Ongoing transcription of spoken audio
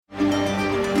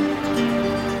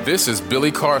This is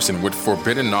Billy Carson with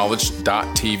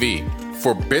ForbiddenKnowledge.tv.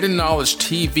 Forbidden Knowledge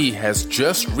TV has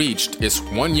just reached its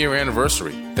 1-year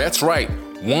anniversary. That's right,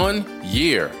 1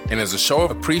 year. And as a show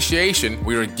of appreciation,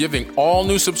 we are giving all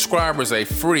new subscribers a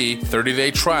free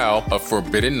 30-day trial of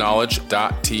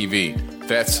ForbiddenKnowledge.tv.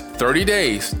 That's 30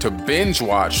 days to binge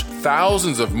watch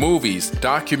thousands of movies,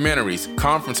 documentaries,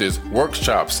 conferences,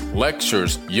 workshops,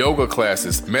 lectures, yoga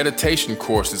classes, meditation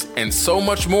courses, and so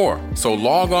much more. So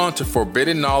log on to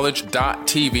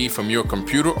ForbiddenKnowledge.tv from your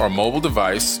computer or mobile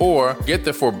device, or get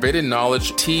the Forbidden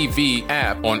Knowledge TV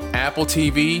app on Apple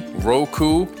TV,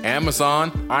 Roku,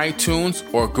 Amazon, iTunes,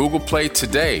 or Google Play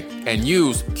today and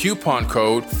use coupon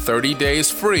code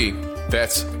 30daysfree.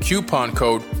 That's coupon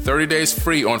code 30 days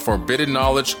free on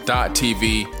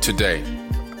ForbiddenKnowledge.tv today.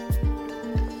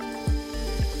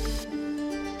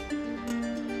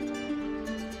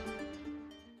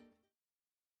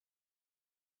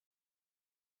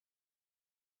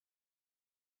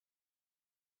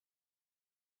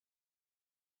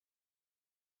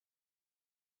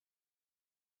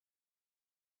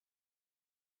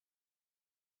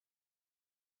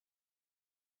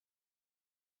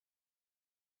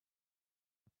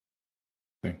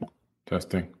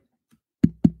 Testing.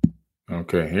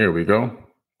 Okay, here we go.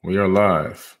 We are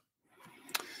live.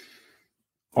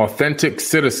 Authentic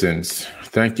citizens,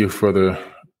 thank you for the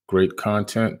great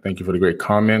content. Thank you for the great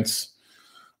comments.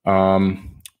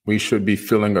 We should be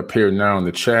filling up here now in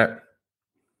the chat.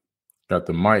 Got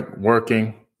the mic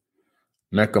working.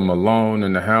 Mecca Malone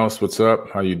in the house. What's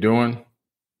up? How you doing?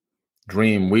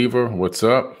 Dream Weaver, what's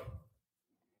up?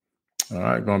 All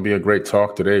right, going to be a great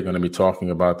talk today. Going to be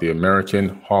talking about the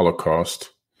American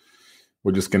Holocaust.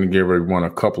 We're just going to give everyone a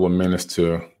couple of minutes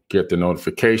to get the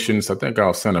notifications. I think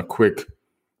I'll send a quick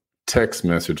text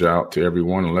message out to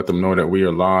everyone and let them know that we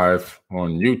are live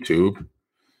on YouTube,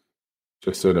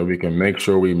 just so that we can make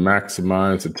sure we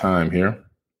maximize the time here.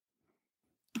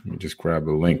 Let me just grab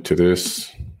a link to this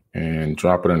and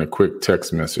drop it in a quick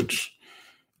text message.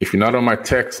 If you're not on my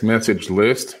text message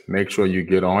list, make sure you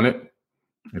get on it.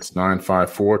 It's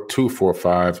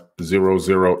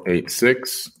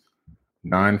 954-245-0086,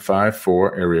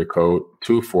 954 area code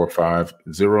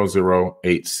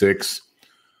 245-0086.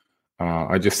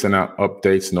 I just send out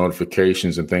updates,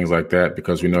 notifications, and things like that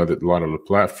because we know that a lot of the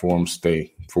platforms,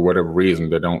 for whatever reason,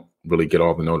 they don't really get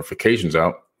all the notifications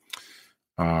out.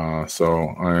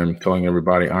 So I'm telling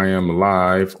everybody I am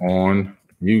live on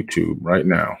YouTube right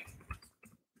now.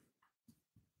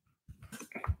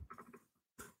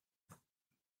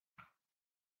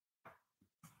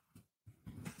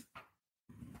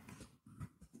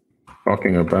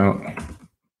 Talking about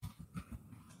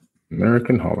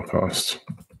American Holocaust.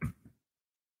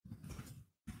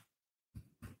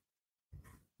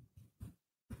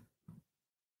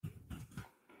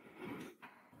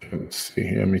 Okay, let's see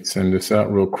here. Let me send this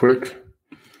out real quick.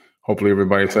 Hopefully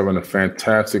everybody's having a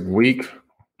fantastic week.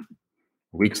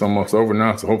 Week's almost over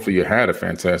now, so hopefully you had a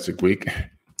fantastic week.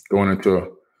 Going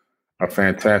into a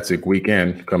fantastic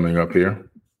weekend coming up here.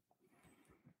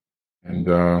 And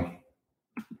a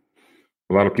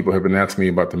lot of people have been asking me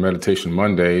about the Meditation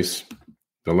Mondays.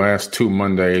 The last 2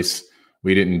 Mondays,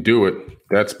 we didn't do it.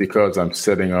 That's because I'm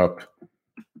setting up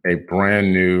a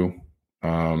brand new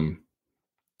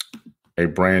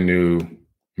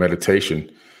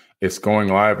meditation. It's going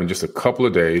live in just a couple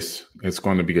of days. It's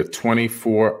going to be a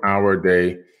 24-hour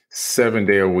day,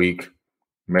 7-day-a-week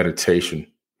meditation.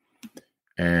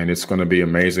 And it's going to be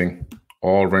amazing,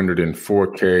 all rendered in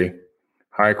 4K,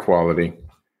 high quality.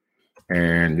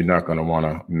 And you're not going to want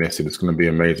to miss it. It's going to be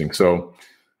amazing. So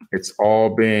it's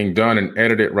all being done and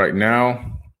edited right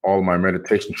now. All of my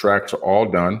meditation tracks are all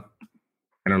done.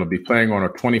 And it'll be playing on a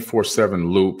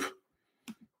 24/7 loop.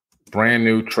 Brand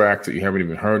new tracks that you haven't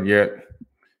even heard yet.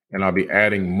 And I'll be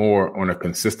adding more on a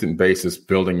consistent basis,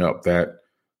 building up that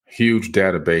huge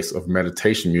database of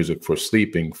meditation music for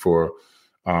sleeping, for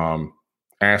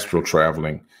astral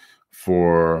traveling,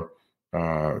 for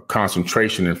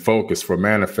concentration and focus, for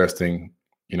manifesting,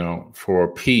 for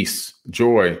peace,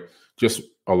 joy, just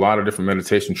a lot of different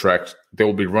meditation tracks. They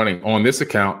will be running on this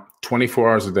account 24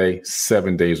 hours a day,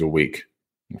 7 days a week.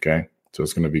 Okay. So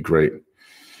it's going to be great.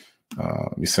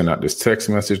 Let me send out this text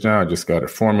message now. I just got it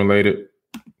formulated.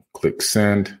 Click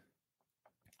send.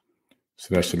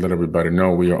 So that should let everybody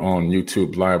know we are on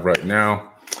YouTube live right now.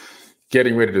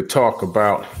 Getting ready to talk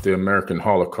about the American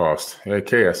Holocaust.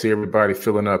 Okay, I see everybody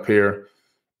filling up here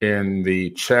in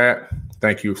the chat.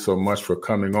 Thank you so much for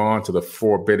coming on to the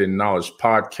Forbidden Knowledge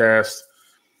podcast.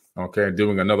 Okay,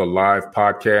 doing another live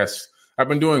podcast. I've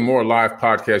been doing more live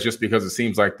podcasts just because it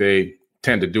seems like they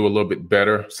tend to do a little bit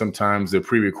better. Sometimes the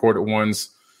pre-recorded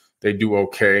ones They do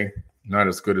okay, not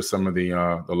as good as some of the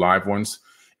live ones.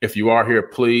 If you are here,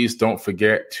 please don't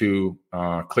forget to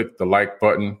click the like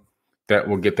button. That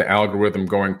will get the algorithm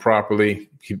going properly.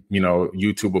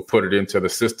 YouTube will put it into the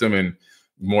system and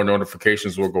more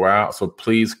notifications will go out. So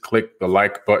please click the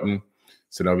like button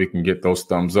so that we can get those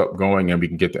thumbs up going and we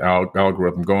can get the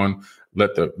algorithm going.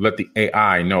 Let the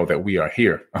AI know that we are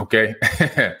here. Okay.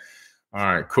 All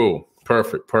right, cool.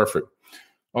 Perfect.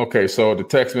 Okay. So the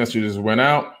text messages went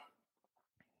out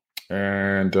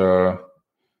and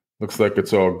looks like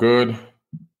it's all good.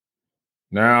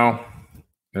 Now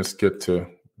let's get to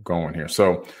going here.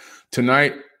 So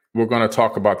tonight we're going to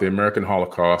talk about the American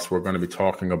Holocaust. We're going to be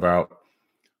talking about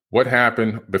what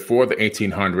happened before the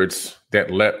 1800s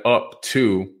that led up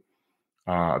to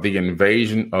the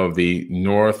invasion of the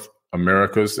North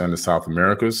Americas and the South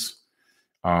Americas,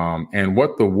 and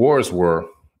what the wars were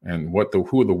and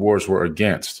who the wars were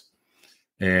against.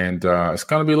 And it's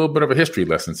going to be a little bit of a history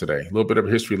lesson today,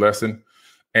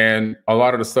 And a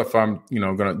lot of the stuff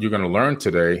you're going to learn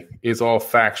today is all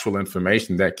factual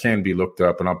information that can be looked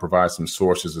up, and I'll provide some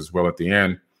sources as well at the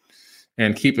end.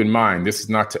 And keep in mind, this is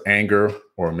not to anger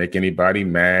or make anybody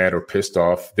mad or pissed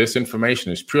off. This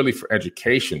information is purely for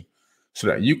education so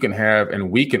that you can have,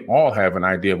 and we can all have, an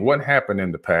idea of what happened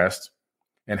in the past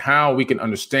and how we can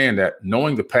understand that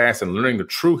knowing the past and learning the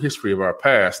true history of our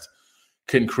past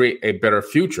can create a better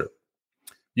future.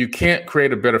 You can't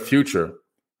create a better future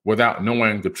without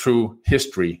knowing the true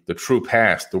history, the true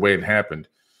past, the way it happened,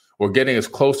 or getting as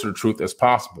close to the truth as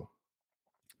possible.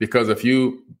 Because if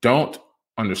you don't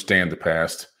understand the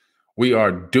past, we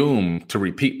are doomed to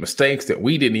repeat mistakes that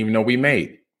we didn't even know we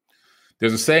made.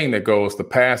 There's a saying that goes, the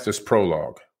past is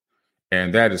prologue.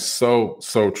 And that is so,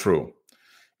 so true.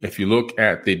 If you look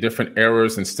at the different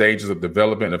eras and stages of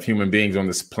development of human beings on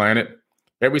this planet,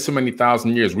 every so many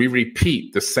thousand years, we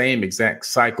repeat the same exact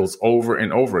cycles over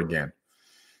and over again.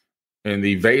 In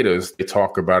the Vedas, they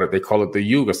talk about it. They call it the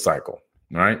Yuga cycle,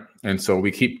 right? And so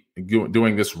we keep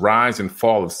doing this rise and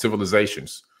fall of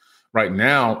civilizations. Right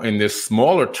now, in this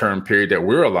smaller term period that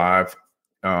we're alive,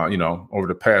 over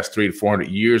the past 300 to 400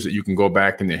 years, that you can go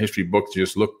back in the history books,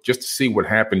 just to see what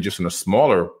happened just in a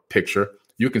smaller picture.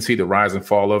 You can see the rise and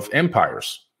fall of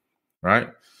empires, right?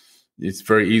 It's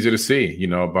very easy to see,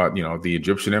 about, the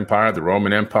Egyptian Empire, the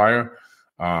Roman Empire.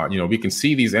 We can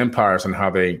see these empires and how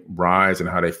they rise and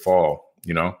how they fall,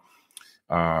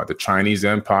 the Chinese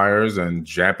empires and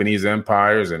Japanese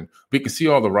empires. And we can see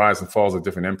all the rise and falls of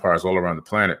different empires all around the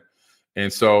planet.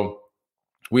 And so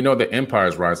we know that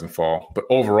empires rise and fall, but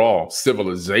overall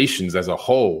civilizations as a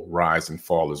whole rise and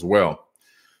fall as well.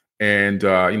 And,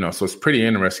 so it's pretty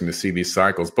interesting to see these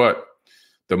cycles. But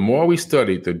the more we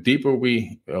study, the deeper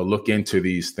we look into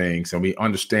these things, and we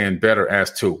understand better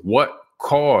as to what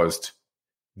caused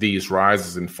these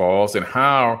rises and falls and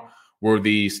how were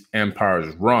these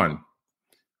empires run.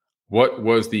 What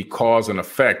was the cause and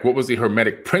effect? What was the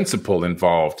hermetic principle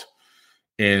involved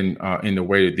in the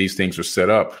way that these things are set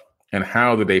up, and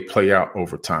how do they play out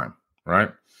over time, right?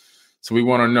 So we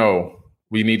want to know.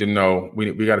 We need to know.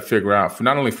 We got to figure out,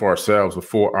 not only for ourselves, but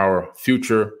for our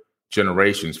future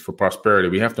generations, for prosperity.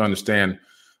 We have to understand.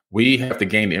 We have to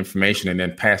gain the information and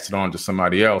then pass it on to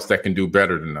somebody else that can do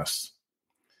better than us.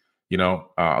 A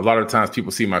lot of the times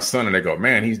people see my son and they go,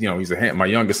 "Man, he's my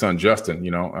youngest son, Justin,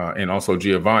 and also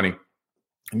Giovanni.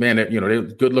 Man, they're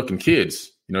good looking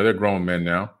kids. They're grown men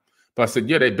now." But I said,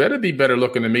 yeah, they better be better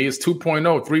looking than me. It's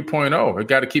 2.0, 3.0. They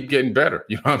got to keep getting better.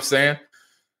 You know what I'm saying?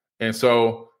 And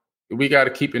so we got to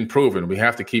keep improving. We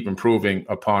have to keep improving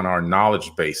upon our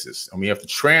knowledge basis. And we have to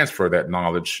transfer that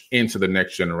knowledge into the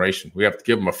next generation. We have to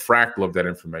give them a fractal of that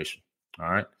information.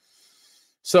 All right.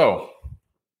 So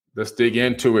let's dig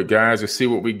into it, guys, and see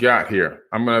what we got here.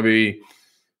 I'm going to be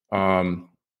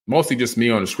mostly just me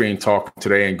on the screen talking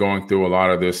today and going through a lot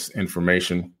of this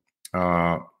information.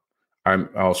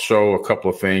 I'll show a couple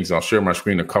of things. I'll share my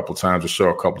screen a couple of times to show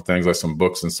a couple of things like some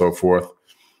books and so forth.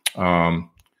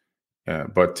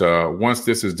 But once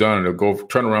this is done, it'll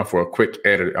turn around for a quick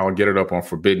edit. I'll get it up on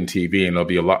Forbidden TV, and there'll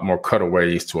be a lot more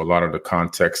cutaways to a lot of the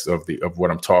context of what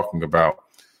I'm talking about.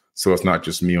 So it's not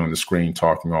just me on the screen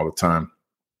talking all the time.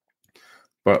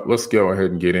 But let's go ahead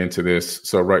and get into this.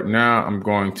 So right now I'm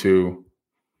going to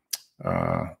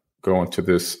go into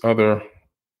this other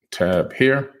tab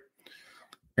here.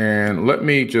 And let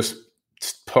me just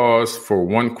pause for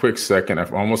one quick second.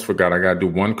 I've almost forgot. I got to do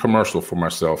one commercial for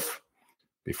myself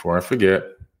before I forget.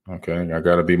 Okay. I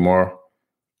got to be more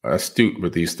astute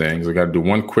with these things. I got to do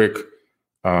one quick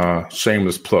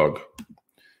shameless plug.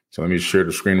 So let me share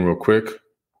the screen real quick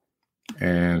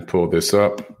and pull this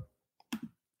up.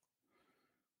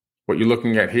 What you're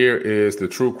looking at here is the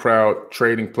True Crowd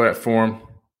trading platform.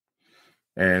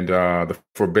 And the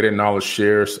Forbidden Knowledge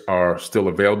shares are still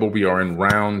available. We are in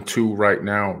round 2 right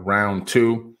now. Round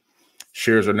 2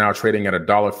 shares are now trading at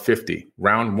 $1.50.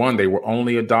 Round 1, they were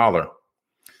only $1.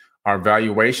 Our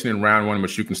valuation in round 1,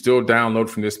 which you can still download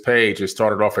from this page, it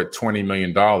started off at $20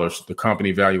 million. The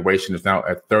company valuation is now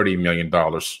at $30 million.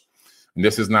 And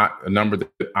this is not a number that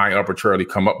I arbitrarily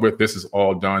come up with. This is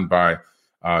all done by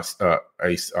a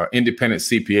independent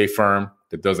CPA firm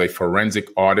that does a forensic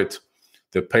audit.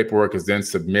 The paperwork is then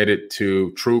submitted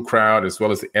to True Crowd as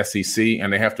well as the SEC,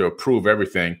 and they have to approve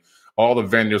everything. All the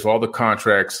vendors, all the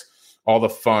contracts, all the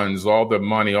funds, all the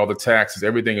money, all the taxes,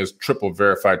 everything is triple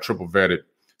verified, triple vetted.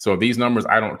 So these numbers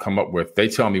I don't come up with. They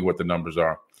tell me what the numbers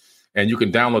are. And you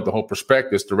can download the whole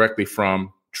prospectus directly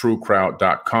from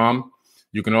truecrowd.com.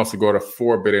 You can also go to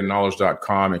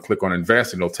forbiddenknowledge.com and click on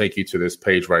invest, and it'll take you to this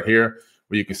page right here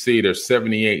where you can see there's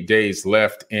 78 days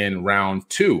left in round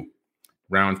 2.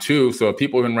 Round 2. So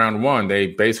people in round 1, they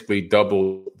basically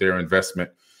double their investment.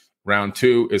 Round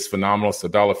 2 is phenomenal. It's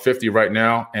 $1.50 right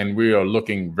now. And we are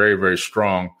looking very, very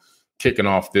strong kicking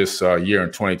off this year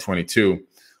in 2022,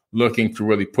 looking to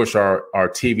really push our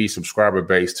TV subscriber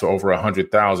base to over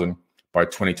 100,000 by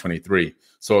 2023.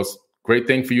 So it's a great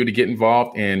thing for you to get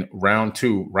involved in round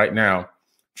 2 right now.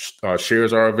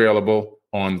 Shares are available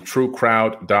on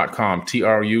truecrowd.com,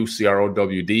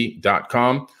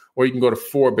 trucrowd.com. Or you can go to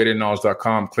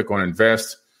forbiddenknowledge.com, click on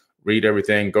invest, read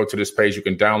everything, go to this page. You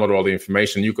can download all the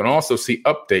information. You can also see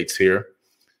updates here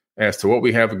as to what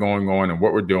we have going on and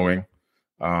what we're doing.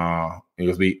 As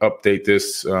we update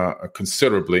this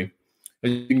considerably.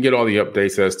 And you can get all the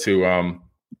updates as to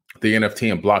the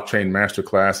NFT and blockchain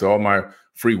masterclass. All my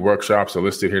free workshops are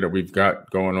listed here that we've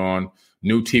got going on.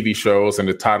 New TV shows, and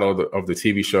the title of the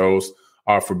TV shows,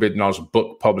 our Forbidden Knowledge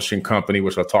book publishing company,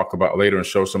 which I'll talk about later and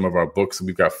show some of our books.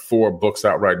 We've got 4 books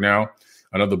out right now.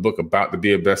 Another book about to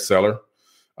be a bestseller.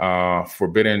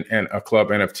 Forbidden and Club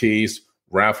NFTs,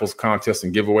 raffles, contests,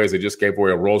 and giveaways. They just gave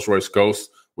away a Rolls-Royce Ghost,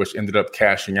 which ended up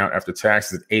cashing out after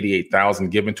taxes at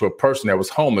 $88,000, given to a person that was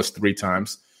homeless 3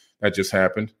 times. That just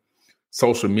happened.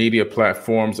 Social media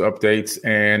platforms updates,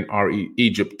 and our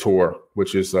Egypt tour,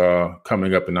 which is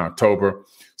coming up in October.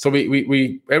 So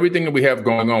we everything that we have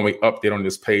going on, we update on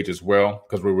this page as well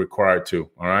because we're required to.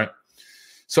 All right.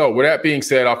 So with that being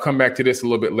said, I'll come back to this a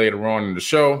little bit later on in the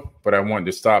show, but I wanted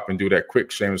to stop and do that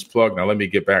quick shameless plug. Now let me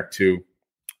get back to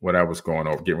what I was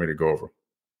getting ready to go over.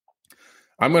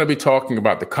 I'm going to be talking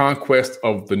about the conquest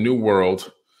of the New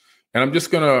World, and I'm just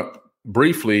going to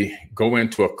briefly go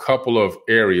into a couple of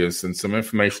areas and some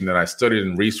information that I studied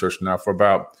and researched now for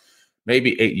about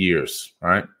maybe 8 years,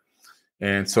 right?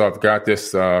 And so I've got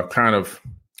this a couple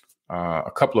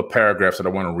of paragraphs that I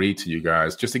want to read to you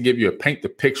guys just to give you paint the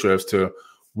picture as to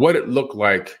what it looked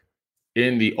like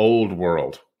in the old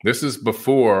world. This is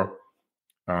before,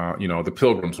 the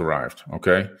Pilgrims arrived,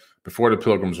 okay? Before the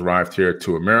Pilgrims arrived here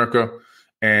to America,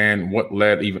 and what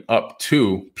led even up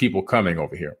to people coming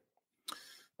over here.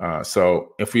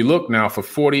 So if we look now for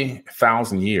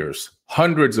 40,000 years,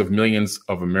 hundreds of millions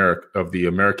of the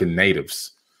American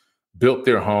natives built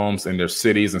their homes and their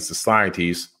cities and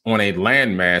societies on a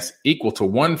landmass equal to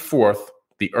 1/4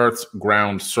 the Earth's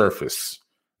ground surface.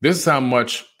 This is how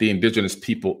much the indigenous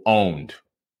people owned.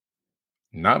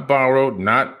 Not borrowed,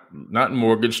 not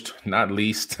mortgaged, not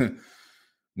leased,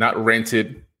 not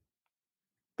rented.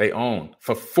 They owned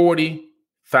for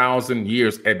 40,000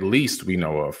 years, at least we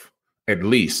know of.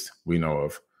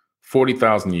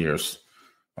 40,000 years.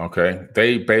 Okay.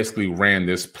 They basically ran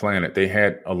this planet. They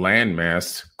had a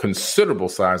landmass, considerable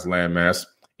size landmass,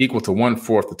 equal to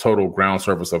 1/4 the total ground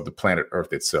surface of the planet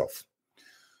Earth itself.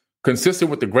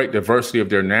 Consistent with the great diversity of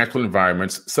their natural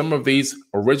environments, some of these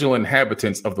original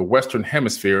inhabitants of the Western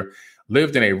Hemisphere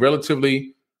lived in a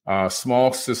relatively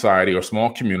small society or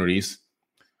small communities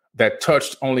that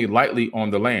touched only lightly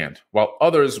on the land, while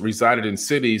others resided in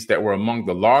cities that were among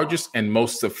the largest and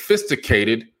most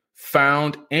sophisticated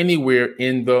found anywhere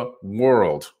in the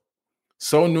world.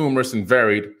 So numerous and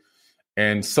varied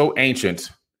and so ancient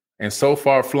and so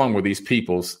far flung were these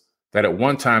peoples that at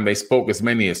one time they spoke as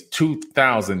many as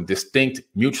 2,000 distinct,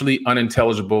 mutually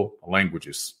unintelligible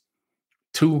languages.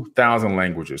 2,000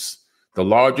 languages. The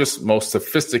largest, most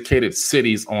sophisticated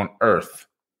cities on Earth.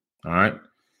 All right.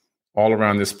 All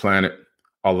around this planet.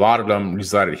 A lot of them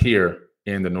resided here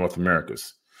in the North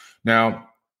Americas. Now,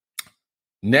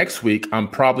 next week, I'm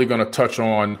probably going to touch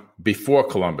on before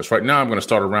Columbus. Right now, I'm going to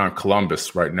start around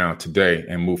Columbus right now today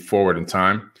and move forward in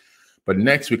time. But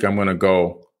next week, I'm going to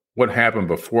go, what happened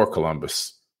before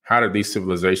Columbus? How did these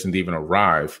civilizations even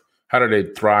arrive? How did they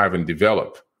thrive and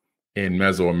develop? in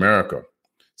Mesoamerica.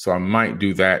 So I might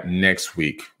do that next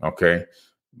week. Okay.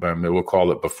 But we'll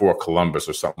call it Before Columbus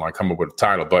or something. I come up with a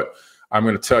title, but I'm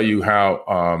going to tell you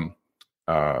how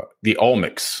the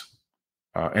Olmecs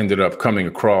ended up coming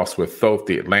across with Thoth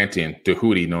the Atlantean,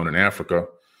 Tahuti, known in Africa,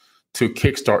 to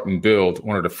kickstart and build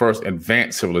one of the first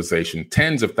advanced civilization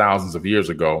tens of thousands of years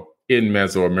ago in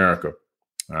Mesoamerica.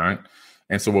 All right.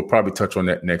 And so we'll probably touch on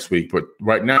that next week. But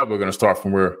right now, we're going to start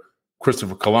from where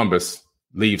Christopher Columbus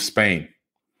leaves Spain.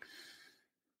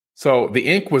 So the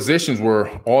Inquisitions were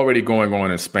already going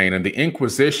on in Spain. And the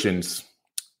Inquisitions,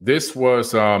 this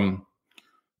was, when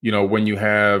you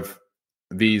have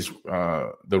these,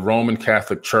 the Roman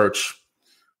Catholic Church,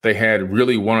 they had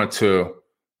really wanted to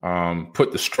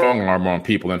put the strong arm on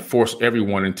people and force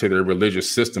everyone into their religious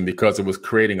system because it was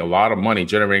creating a lot of money,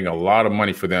 generating a lot of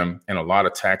money for them and a lot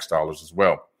of tax dollars as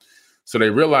well. So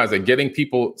they realized that getting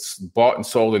people bought and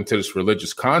sold into this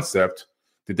religious concept,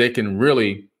 that they can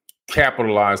really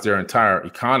capitalize their entire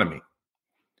economy.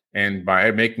 And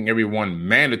by making everyone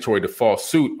mandatory to follow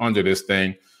suit under this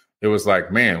thing, it was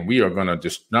like, man, we are going to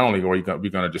just not only are we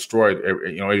going to destroy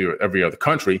every other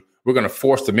country, we're going to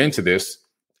force them into this.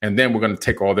 And then we're going to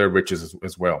take all their riches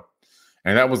as well.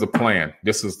 And that was the plan.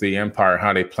 This is the empire,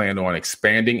 how they planned on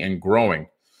expanding and growing.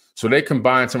 So they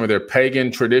combined some of their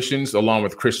pagan traditions along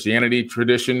with Christianity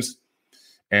traditions,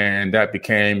 and that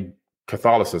became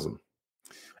Catholicism.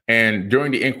 And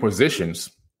during the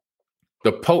Inquisitions,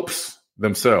 the popes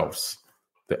themselves,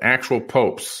 the actual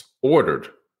popes, ordered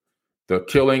the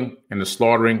killing and the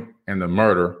slaughtering and the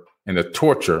murder and the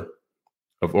torture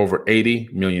of over 80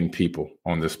 million people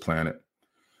on this planet,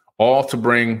 all to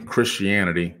bring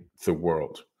Christianity to the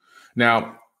world.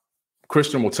 Now,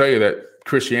 Christian will tell you that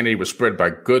Christianity was spread by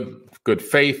good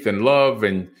faith and love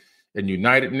and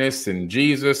unitedness and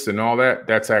Jesus and all that.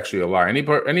 That's actually a lie.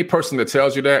 Any person that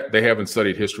tells you that, they haven't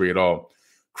studied history at all.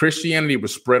 Christianity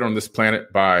was spread on this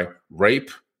planet by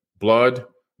rape, blood,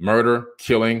 murder,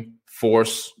 killing,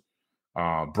 force,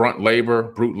 brute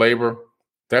labor.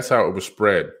 That's how it was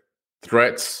spread.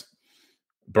 Threats,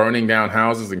 burning down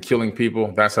houses and killing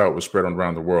people. That's how it was spread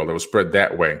around the world. It was spread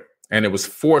that way. And it was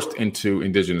forced into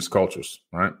indigenous cultures,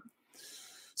 right?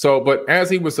 So, but as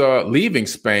he was leaving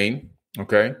Spain,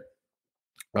 okay,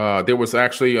 there was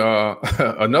actually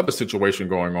another situation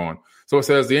going on. So it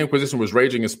says the Inquisition was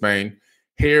raging in Spain,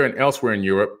 here and elsewhere in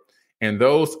Europe, and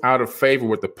those out of favor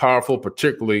with the powerful,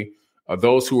 particularly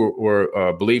those who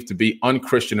were believed to be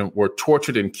unchristian, were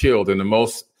tortured and killed in the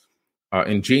most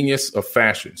ingenious of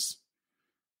fashions.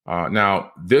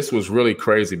 Now, this was really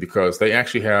crazy because they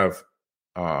actually have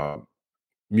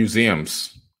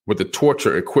museums with the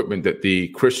torture equipment that the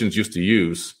Christians used to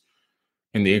use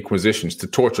in the Inquisitions to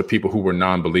torture people who were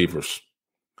non-believers.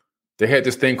 They had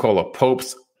this thing called a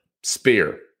Pope's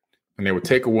spear, and they would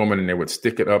take a woman and they would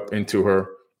stick it up into her,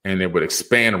 and it would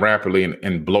expand rapidly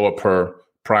and blow up her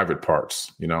private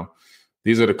parts.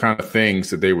 These are the kind of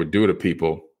things that they would do to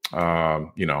people,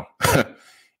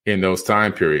 in those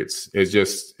time periods. It's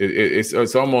just,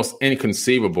 it's almost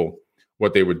inconceivable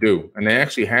what they would do. And they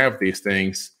actually have these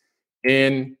things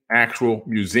in actual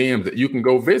museums that you can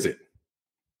go visit.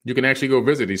 You can actually go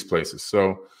visit these places.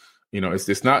 So,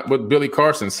 it's not what Billy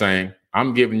Carson's saying.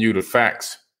 I'm giving you the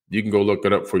facts. You can go look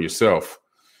it up for yourself.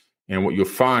 And what you'll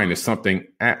find is something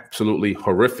absolutely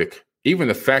horrific. Even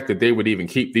the fact that they would even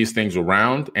keep these things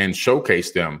around and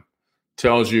showcase them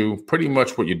tells you pretty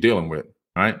much what you're dealing with,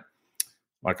 right?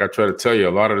 Like I try to tell you, a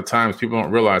lot of the times people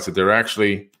don't realize that they're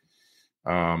actually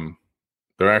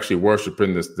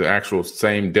worshiping the actual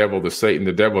same devil, the Satan,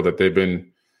 the devil that they've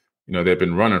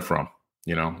been running from,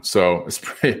 So it's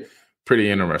pretty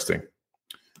interesting.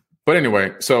 But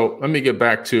anyway, so let me get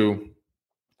back to,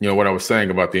 what I was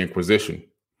saying about the Inquisition.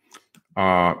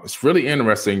 It's really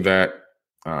interesting that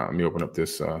let me open up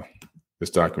this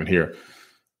document here.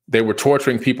 They were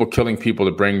torturing people, killing people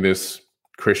to bring this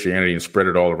Christianity and spread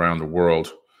it all around the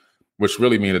world, which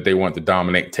really means that they want to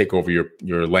dominate, take over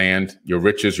your land, your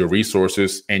riches, your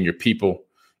resources, and your people,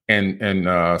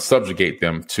 and subjugate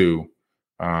them to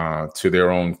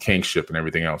their own kingship and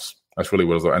everything else. That's really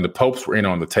what it was. And the popes were in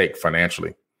on the take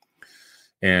financially.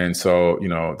 And so,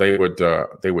 they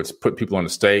would put people on the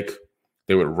stake.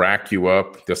 They would rack you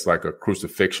up just like a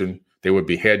crucifixion. They would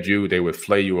behead you. They would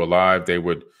flay you alive.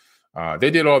 They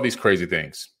did all these crazy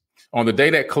things. On the day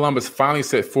that Columbus finally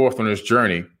set forth on his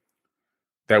journey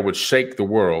that would shake the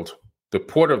world, the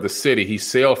port of the city he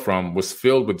sailed from was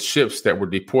filled with ships that were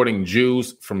deporting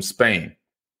Jews from Spain.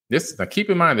 Now keep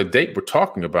in mind the date we're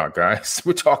talking about, guys.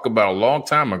 We're talking about a long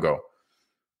time ago,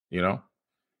 and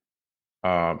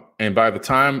by the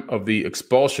time the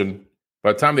expulsion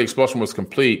was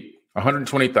complete,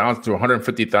 120,000 to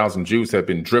 150,000 Jews had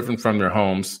been driven from their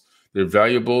homes, their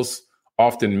valuables,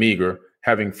 often meager,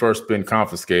 having first been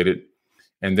confiscated,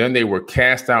 and then they were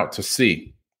cast out to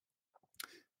sea.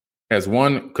 As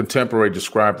one contemporary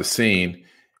described the scene,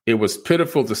 it was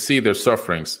pitiful to see their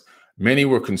sufferings. Many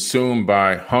were consumed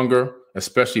by hunger,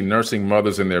 especially nursing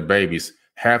mothers and their babies.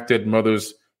 Half-dead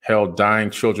mothers held dying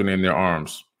children in their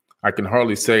arms. I can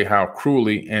hardly say how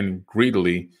cruelly and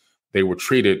greedily they were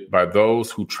treated by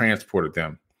those who transported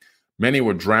them. Many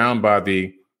were drowned by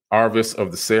the avarice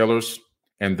of the sailors,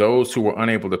 and those who were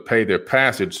unable to pay their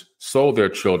passage sold their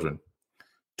children.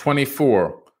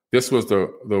 24. This was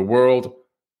the world,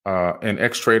 an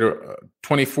ex-trader.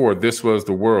 24. This was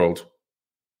the world,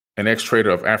 an ex-trader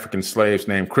of African slaves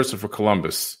named Christopher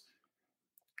Columbus,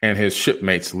 and his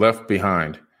shipmates left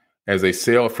behind as they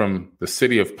sailed from the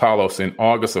city of Palos in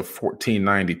August of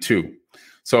 1492.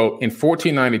 So in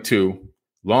 1492,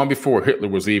 long before Hitler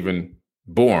was even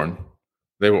born,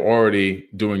 they were already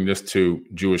doing this to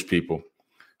Jewish people.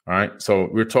 All right. So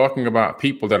we're talking about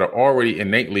people that are already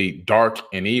innately dark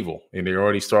and evil, and they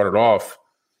already started off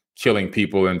killing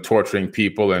people and torturing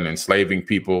people and enslaving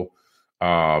people,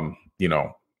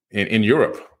 in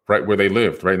Europe, right where they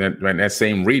lived, right in that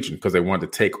same region, because they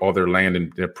wanted to take all their land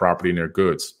and their property and their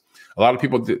goods. A lot of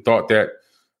people thought that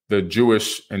the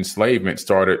Jewish enslavement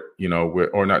started,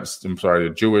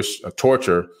 the Jewish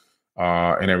torture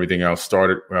and everything else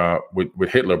started with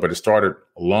Hitler, but it started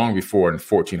long before in the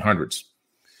 1400s.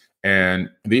 And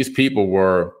these people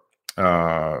were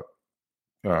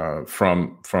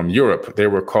from Europe. They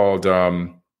were called, let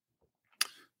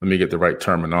me get the right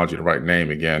terminology, the right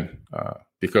name again,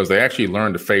 because they actually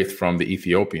learned the faith from the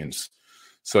Ethiopians.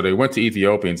 So they went to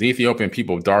Ethiopians. The Ethiopian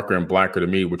people, darker and blacker to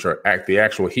me, which are the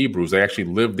actual Hebrews. They actually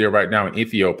live there right now in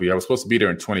Ethiopia. I was supposed to be there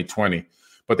in 2020,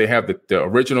 but they have the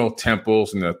original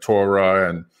temples and the Torah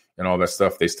and all that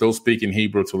stuff. They still speak in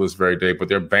Hebrew till this very day, but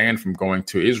they're banned from going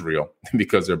to Israel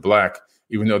because they're black,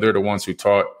 even though they're the ones who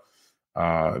taught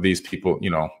these people,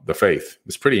 the faith.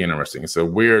 It's pretty interesting. It's a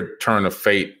weird turn of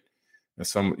fate.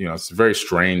 And it's a very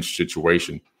strange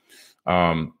situation.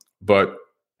 But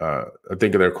I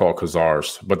think they're called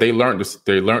Khazars, but they learned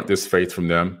this faith from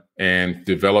them and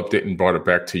developed it and brought it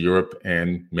back to Europe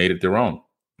and made it their own.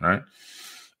 Right.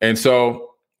 And so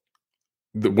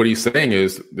what he's saying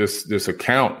is this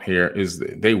account here is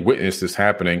they witnessed this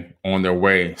happening on their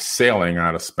way sailing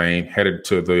out of Spain, headed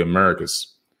to the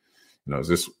Americas.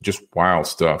 It's just wild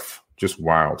stuff, just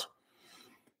wild.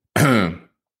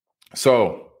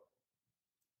 So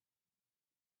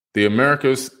the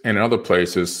Americas and other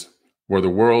places where the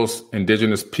world's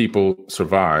indigenous people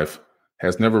survive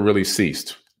has never really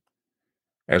ceased.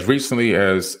 As recently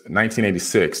as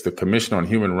 1986, the Commission on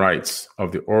Human Rights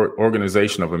of the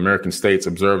Organization of American States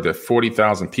observed that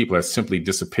 40,000 people had simply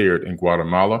disappeared in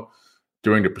Guatemala.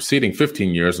 During the preceding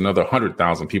 15 years, another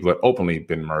 100,000 people had openly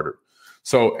been murdered.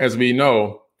 So as we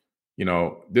know,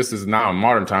 this is now in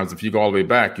modern times. If you go all the way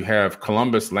back, you have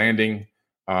Columbus landing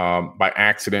by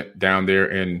accident down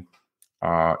there in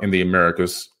the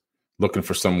Americas, looking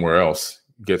for somewhere else,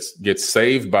 gets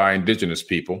saved by indigenous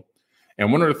people.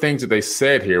 And one of the things that they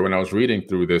said here when I was reading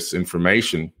through this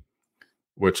information,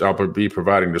 which I'll be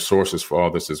providing the sources for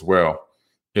all this as well,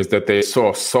 is that they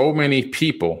saw so many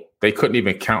people, they couldn't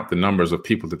even count the numbers of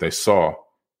people that they saw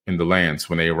in the lands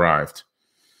when they arrived.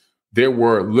 There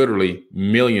were literally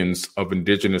millions of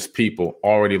indigenous people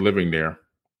already living there,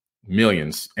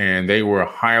 millions, and they were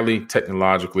highly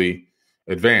technologically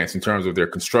advanced in terms of their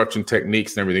construction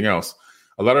techniques and everything else.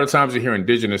 A lot of the times you hear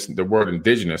the word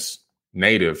indigenous,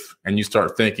 native, and you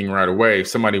start thinking right away,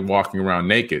 somebody walking around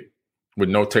naked with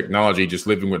no technology, just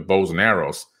living with bows and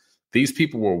arrows. These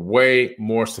people were way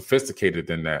more sophisticated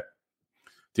than that.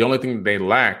 The only thing they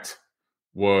lacked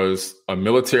was a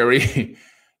military,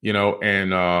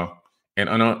 and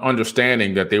an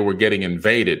understanding that they were getting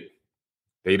invaded.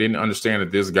 They didn't understand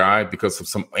that this guy, because of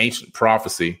some ancient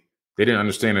prophecy, they didn't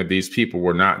understand that these people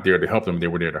were not there to help them. They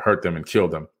were there to hurt them and kill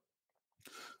them.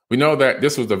 We know that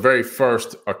this was the very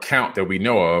first account that we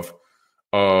know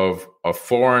of a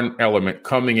foreign element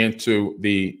coming into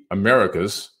the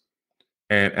Americas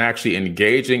and actually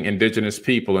engaging indigenous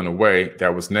people in a way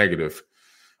that was negative,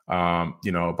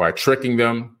 by tricking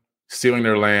them, stealing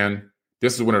their land.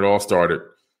 This is when it all started,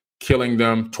 killing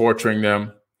them, torturing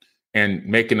them, and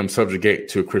making them subjugate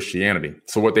to Christianity.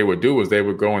 So what they would do is they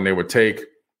would go and they would take,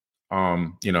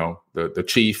 the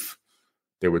chief,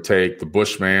 they would take the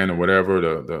bushman or whatever,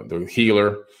 the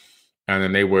healer, and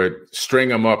then they would string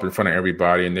them up in front of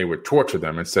everybody and they would torture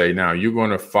them and say, now you're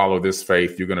going to follow this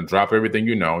faith. You're going to drop everything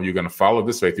you know. You're going to follow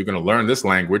this faith. You're going to learn this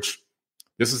language.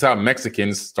 This is how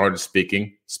Mexicans started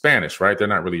speaking Spanish, right? They're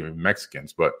not really even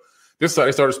Mexicans, but this is how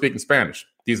they started speaking Spanish.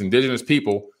 These indigenous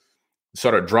people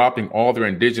started dropping all their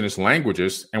indigenous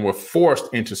languages and were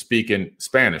forced into speaking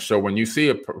Spanish. So when you see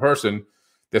a person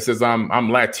that says,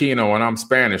 I'm Latino and I'm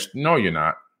Spanish, no, you're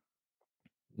not.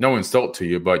 No insult to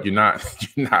you, but you're not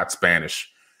you're not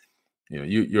Spanish. You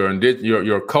know,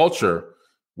 your culture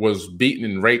was beaten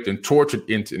and raped and tortured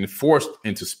into and forced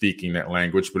into speaking that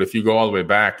language. But if you go all the way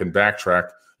back and backtrack,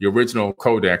 the original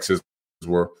codexes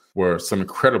were some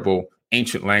incredible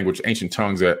ancient language, ancient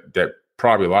tongues that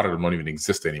probably a lot of them don't even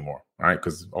exist anymore, right?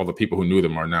 Because all the people who knew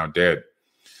them are now dead.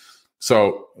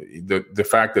 So the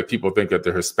fact that people think that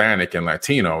they're Hispanic and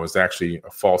Latino is actually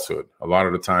a falsehood. A lot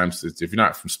of the times, if you're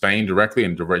not from Spain directly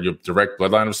and your direct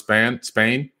bloodline of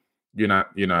Spain, you're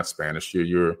not Spanish.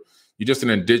 You're just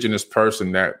an indigenous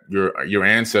person that your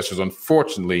ancestors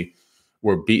unfortunately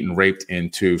were beaten, raped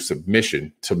into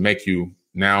submission to make you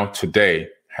now today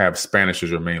have Spanish as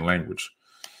your main language.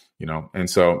 And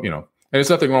so and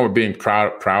there's nothing wrong with being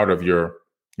proud of your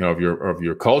of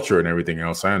your culture and everything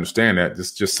else. I understand that.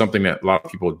 It's just something that a lot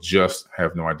of people just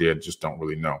have no idea, just don't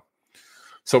really know.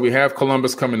 So we have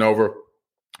Columbus coming over.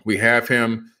 We have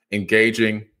him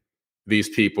engaging these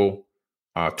people,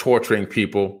 torturing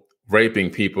people,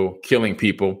 raping people, killing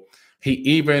people. He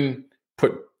even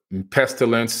put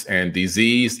pestilence and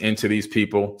disease into these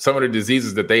people. Some of the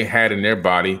diseases that they had in their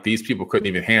body, these people couldn't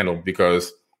even handle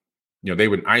because they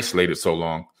were isolated so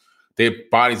long. Their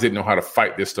bodies didn't know how to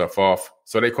fight this stuff off.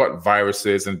 So they caught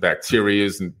viruses and bacteria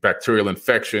and bacterial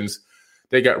infections.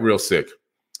 They got real sick.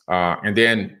 And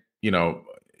then,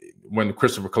 when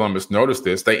Christopher Columbus noticed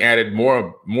this, they added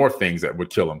more things that would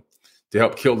kill them to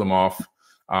help kill them off.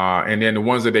 And then the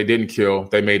ones that they didn't kill,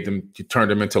 they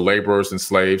turned them into laborers and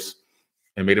slaves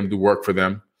and made them do work for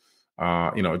them.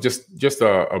 Just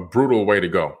a brutal way to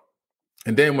go.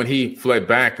 And then when he fled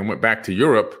back and went back to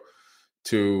Europe,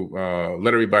 to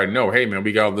let everybody know, hey, man,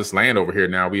 we got all this land over here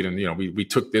now. We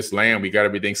took this land. We got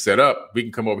everything set up. We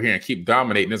can come over here and keep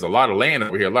dominating. There's a lot of land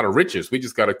over here, a lot of riches. We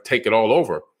just got to take it all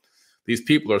over. These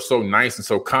people are so nice and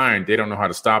so kind. They don't know how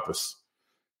to stop us.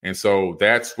 And so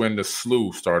that's when the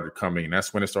slew started coming.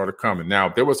 That's when it started coming. Now,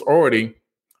 there was already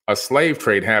a slave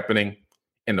trade happening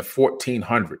in the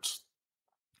 1400s.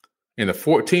 In the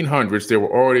 1400s, there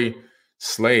were already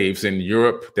slaves in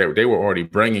Europe that they were already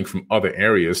bringing from other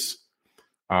areas.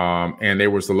 And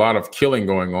there was a lot of killing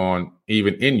going on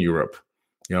even in Europe,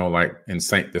 like in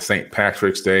St.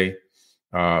 Patrick's Day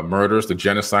murders, the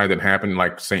genocide that happened,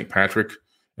 like St. Patrick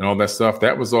and all that stuff.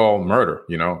 That was all murder.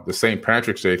 The St.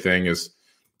 Patrick's Day thing is,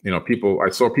 I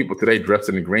saw people today dressed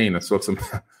in green. I saw some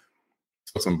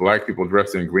black people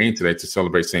dressed in green today to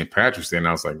celebrate St. Patrick's Day. And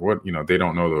I was like, what? They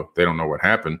don't know what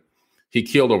happened. He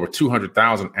killed over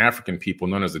 200,000 African people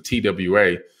known as the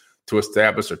TWA to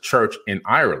establish a church in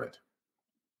Ireland.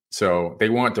 So they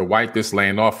want to wipe this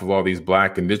land off of all these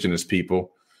black indigenous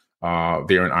people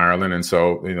there in Ireland. And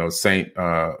so, St.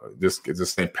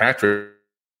 Patrick,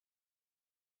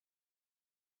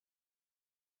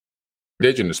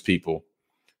 indigenous people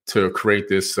to create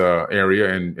this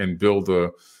area and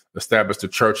establish the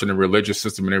church and the religious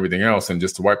system and everything else, and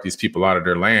just to wipe these people out of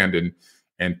their land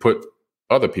and put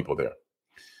other people there.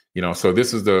 So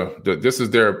this is this is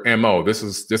their MO. This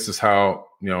is how,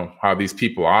 how these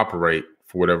people operate.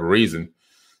 For whatever reason,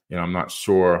 I'm not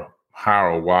sure how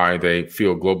or why they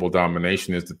feel global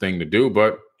domination is the thing to do,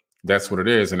 but that's what it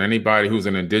is. And anybody who's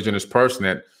an indigenous person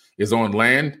that is on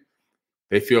land,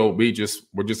 they feel we're just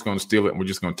going to steal it and we're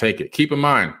just going to take it. Keep in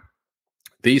mind,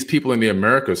 these people in the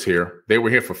Americas here, they were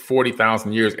here for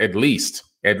 40,000 years at least,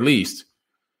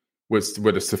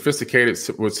 with sophisticated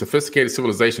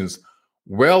civilizations,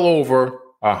 well over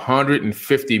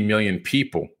 150 million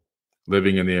people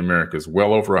living in the Americas,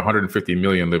 well over 150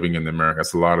 million living in the Americas.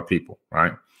 That's a lot of people,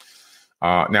 right?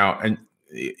 Now, and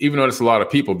even though it's a lot of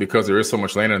people, because there is so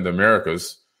much land in the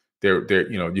Americas,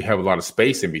 you have a lot of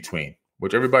space in between,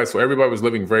 which everybody was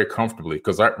living very comfortably.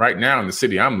 Because right now in the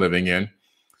city I'm living in,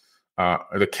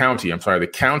 the county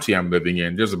I'm living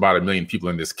in, there's about 1 million people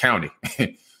in this county.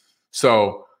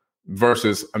 So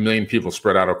versus 1 million people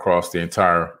spread out across the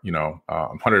entire,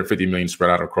 150 million spread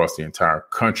out across the entire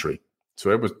country. So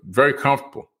it was very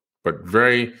comfortable, but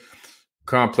very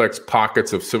complex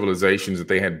pockets of civilizations that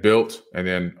they had built, and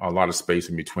then a lot of space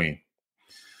in between.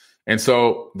 And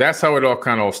so that's how it all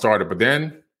kind of started. But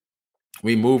then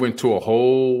we move into a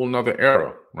whole nother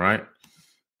era, right?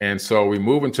 And so we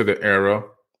move into the era,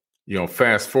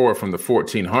 fast forward from the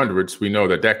 1400s, we know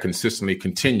that consistently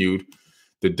continued.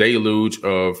 The deluge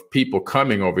of people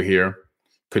coming over here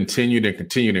continued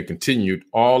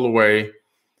all the way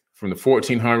from the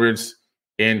 1400s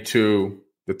into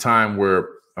the time where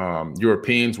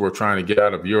Europeans were trying to get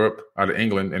out of Europe, out of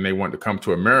England, and they wanted to come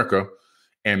to America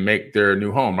and make their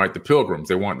new home, right? The Pilgrims.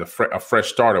 They wanted a fresh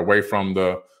start away from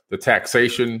the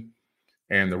taxation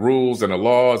and the rules and the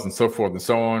laws and so forth and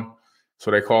so on. So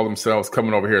they call themselves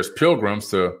coming over here as pilgrims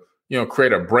to,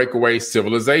 create a breakaway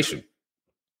civilization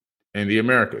in the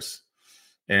Americas.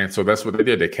 And so that's what they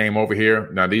did. They came over here.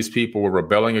 Now, these people were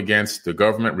rebelling against the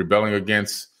government, rebelling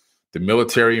against the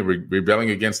military, rebelling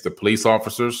against the police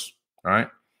officers, right?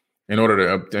 In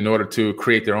order to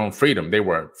create their own freedom. They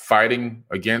were fighting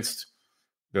against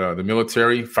the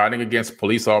military, fighting against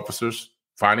police officers,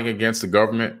 fighting against the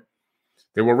government.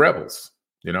 They were rebels,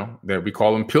 that we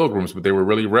call them pilgrims, but they were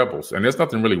really rebels. And there's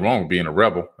nothing really wrong with being a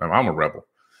rebel. I'm a rebel.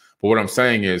 But what I'm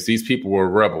saying is these people were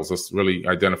rebels. Let's really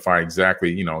identify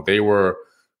exactly, they were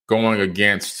going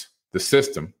against the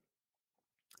system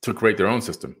to create their own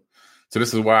system. So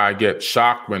this is why I get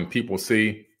shocked when people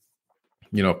see,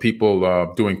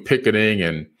 people doing picketing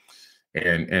and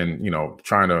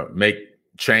trying to make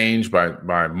change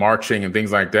by marching and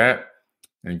things like that,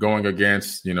 and going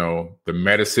against, the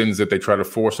medicines that they try to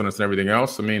force on us and everything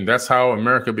else. I mean, that's how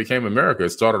America became America. It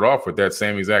started off with that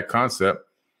same exact concept,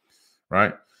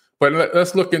 right? But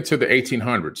let's look into the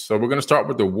 1800s. So we're going to start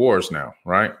with the wars now,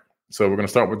 right? So we're going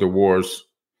to start with the wars.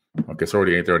 Okay, it's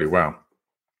already 8:30. Wow.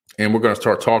 And we're going to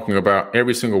start talking about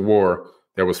every single war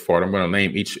that was fought. I'm going to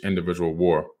name each individual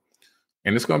war.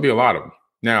 And it's going to be a lot of them.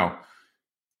 Now,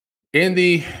 in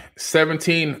the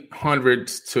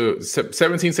 1700s to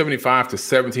 1775 to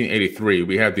 1783,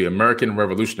 we had the American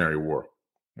Revolutionary War.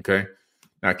 Okay.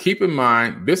 Now, keep in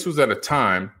mind, this was at a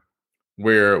time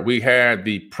where we had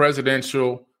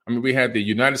we had the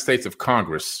United States of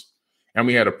Congress, and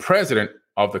we had a president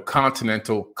of the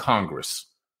Continental Congress.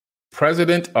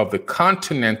 President of the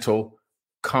Continental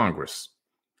Congress.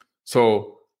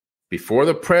 So before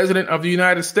the president of the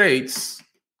United States,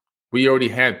 we already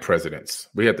had presidents.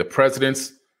 We had the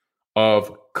presidents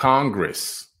of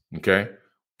Congress. Okay.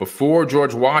 Before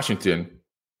George Washington,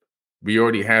 we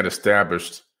already had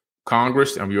established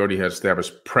Congress, and we already had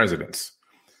established presidents.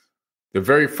 The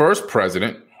very first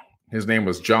president, his name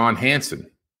was John Hanson.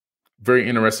 Very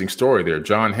interesting story there.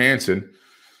 John Hanson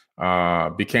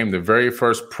became the very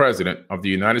first president of the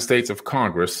United States of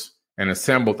Congress and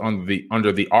assembled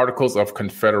under the Articles of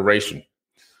Confederation.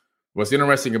 What's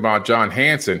interesting about John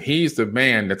Hanson, he's the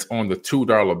man that's on the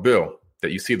 $2 bill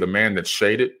that you see, the man that's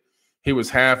shaded. He was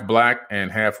half black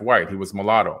and half white. He was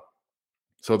mulatto.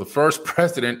 So the first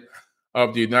president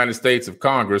of the United States of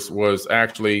Congress was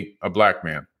actually a black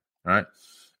man, right?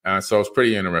 So it's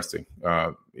pretty interesting.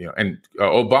 And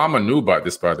Obama knew about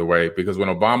this, by the way, because when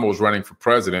Obama was running for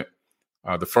president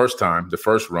the first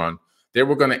run, they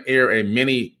were going to air a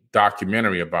mini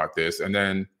documentary about this. And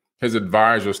then his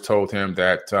advisors told him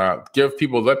that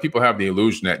let people have the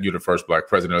illusion that you're the first black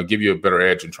president. It'll give you a better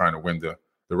edge in trying to win the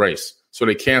race. So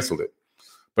they canceled it.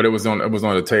 But it was on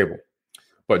the table.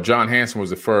 But John Hanson was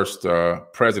the first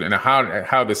president. And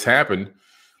how this happened,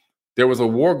 there was a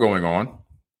war going on.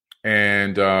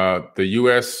 And the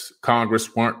U.S.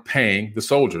 Congress weren't paying the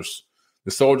soldiers.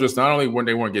 The soldiers, not only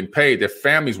weren't getting paid, their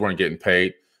families weren't getting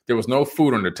paid. There was no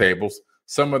food on the tables.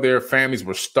 Some of their families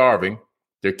were starving.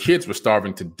 Their kids were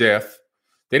starving to death.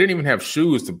 They didn't even have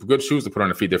good shoes to put on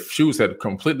their feet. Their shoes had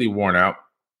completely worn out,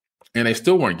 and they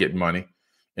still weren't getting money.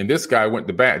 And this guy went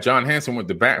to bat. John Hanson went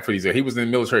to bat for these guys. He was in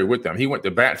the military with them. He went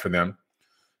to bat for them.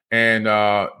 And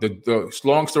the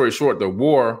long story short, the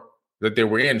war that they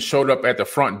were in showed up at the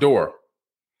front door.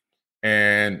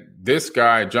 And this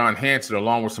guy, John Hanson,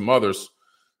 along with some others,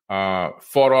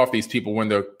 fought off these people when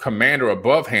the commander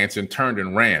above Hanson turned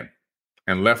and ran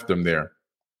and left them there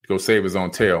to go save his own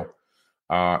tail.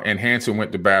 And Hanson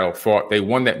went to battle, fought. They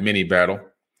won that mini battle.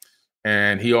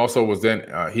 And he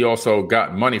also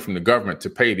got money from the government to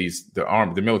pay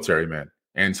the military men.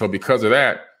 And so because of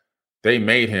that, they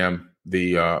made him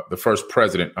the first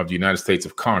president of the United States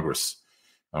of Congress.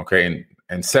 Okay, in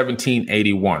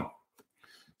 1781.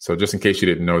 So just in case you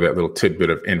didn't know that little tidbit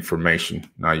of information,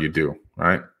 now you do,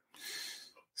 right?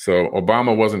 So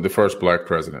Obama wasn't the first black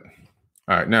president.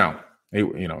 All right, now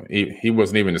he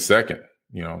wasn't even the second.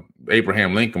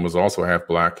 Abraham Lincoln was also half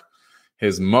black.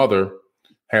 His mother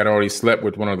had already slept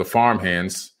with one of the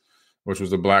farmhands, which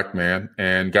was a black man,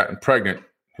 and gotten pregnant.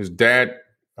 His dad,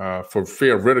 for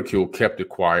fear of ridicule, kept it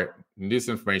quiet. And this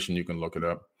information, you can look it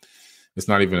up. It's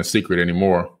not even a secret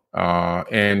anymore. He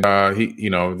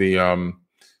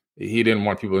didn't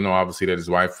want people to know, obviously, that his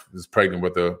wife was pregnant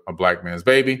with a black man's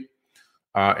baby.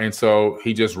 And so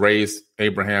he just raised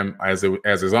Abraham as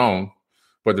his own.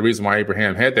 But the reason why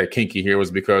Abraham had that kinky hair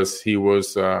was because he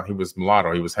was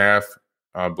mulatto. He was half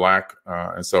black.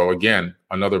 And so, again,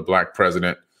 another black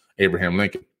president, Abraham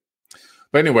Lincoln.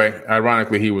 But anyway,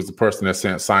 ironically, he was the person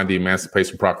that signed the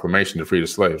Emancipation Proclamation to free the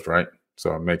slaves, right?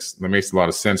 So it makes a lot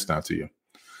of sense now to you.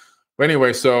 But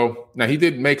anyway, so now he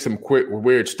did make some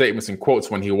weird statements and quotes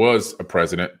when he was a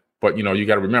president. But, you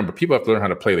got to remember, people have to learn how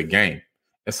to play the game.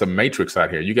 It's a matrix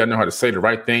out here. You got to know how to say the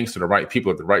right things to the right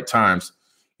people at the right times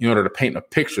in order to paint a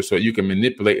picture so you can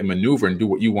manipulate and maneuver and do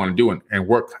what you want to do and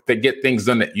work to get things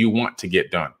done that you want to get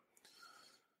done.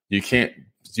 You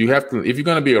have to, if you're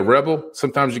going to be a rebel,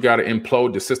 sometimes you got to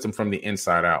implode the system from the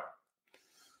inside out.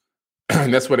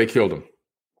 And that's why they killed him.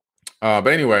 But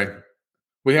anyway,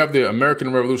 we have the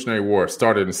American Revolutionary War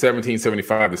started in 1775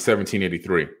 to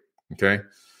 1783. Okay.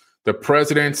 The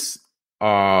presidents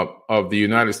of the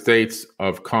United States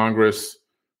of Congress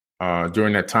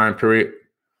during that time period,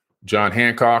 John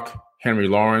Hancock, Henry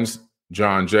Lawrence,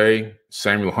 John Jay,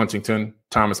 Samuel Huntington,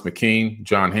 Thomas McKean,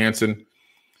 John Hanson,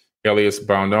 Elias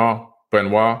Benoit,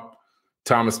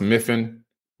 Thomas Mifflin,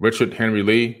 Richard Henry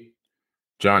Lee,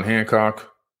 John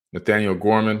Hancock, Nathaniel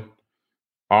Gorman,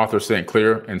 Arthur St.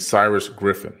 Clair, and Cyrus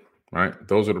Griffin, right?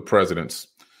 Those are the presidents.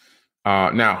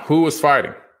 Now, who was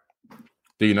fighting?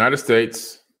 The United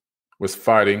States was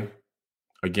fighting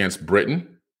against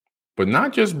Britain, but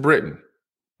not just Britain,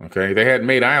 okay? They had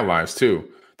made allies, too.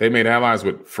 They made allies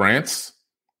with France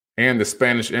and the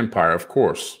Spanish Empire, of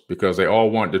course, because they all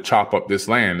wanted to chop up this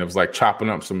land. It was like chopping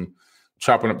up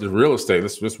this real estate.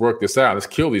 Let's work this out. Let's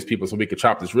kill these people so we could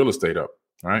chop this real estate up,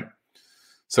 right?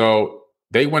 So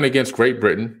they went against Great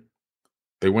Britain.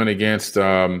 They went against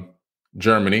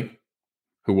Germany,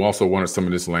 who also wanted some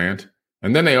of this land.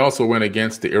 And then they also went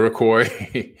against the Iroquois.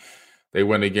 They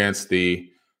went against the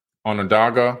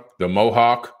Onondaga, the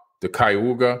Mohawk, the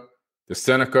Cayuga, the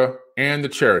Seneca, and the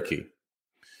Cherokee.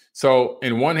 So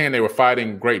in one hand, they were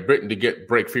fighting Great Britain to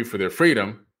break free for their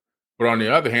freedom. But on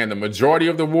the other hand, the majority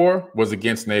of the war was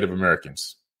against Native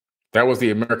Americans. That was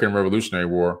the American Revolutionary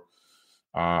War.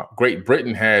 Great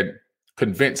Britain had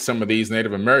convinced some of these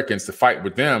Native Americans to fight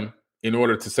with them in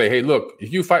order to say, hey, look,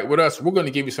 if you fight with us, we're going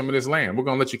to give you some of this land. We're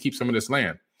going to let you keep some of this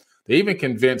land. They even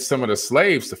convinced some of the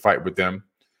slaves to fight with them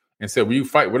and said, well, you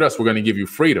fight with us, we're going to give you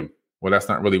freedom. Well, that's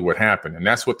not really what happened. And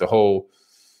that's what the whole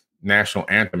national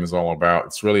anthem is all about.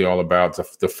 It's really all about,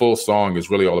 the full song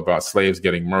is really all about slaves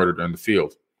getting murdered in the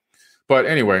field. But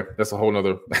anyway, that's a whole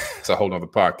nother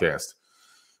podcast.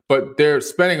 But they're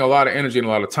spending a lot of energy and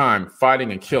a lot of time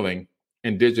fighting and killing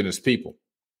indigenous people.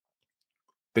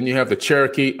 Then you have the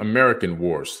Cherokee American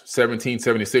Wars,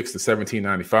 1776 to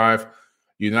 1795.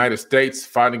 United States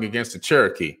fighting against the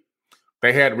Cherokee.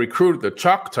 They had recruited the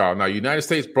Choctaw. Now, United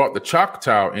States brought the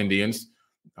Choctaw Indians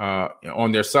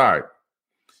on their side.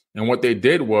 And what they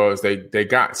did was they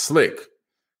got slick.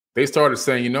 They started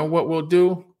saying, you know what we'll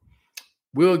do?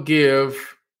 We'll give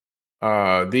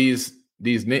these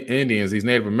Indians, these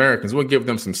Native Americans, we'll give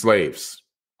them some slaves.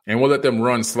 And we'll let them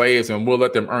run slaves and we'll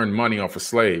let them earn money off of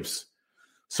slaves.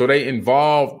 So they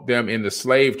involved them in the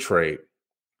slave trade.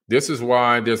 This is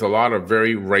why there's a lot of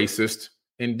very racist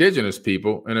indigenous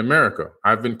people in America.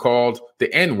 I've been called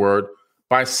the N-word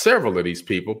by several of these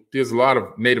people. There's a lot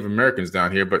of Native Americans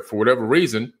down here, but for whatever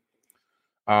reason,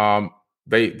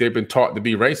 they've been taught to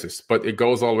be racist. But it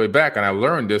goes all the way back, and I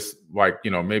learned this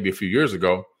maybe a few years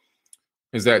ago,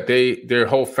 is that their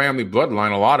whole family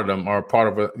bloodline, a lot of them are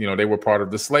part of they were part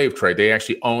of the slave trade. They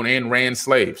actually owned and ran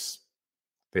slaves.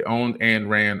 They owned and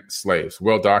ran slaves,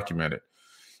 well documented.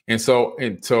 And so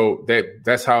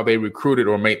that's how they recruited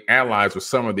or made allies with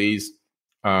some of these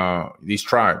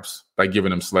tribes by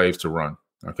giving them slaves to run.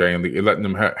 Okay, and letting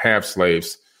them have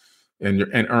slaves and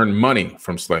earn money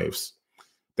from slaves.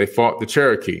 They fought the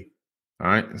Cherokee. All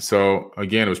right. So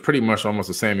again, it was pretty much almost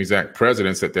the same exact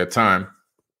presidents at that time.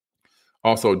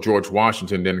 Also, George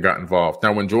Washington then got involved.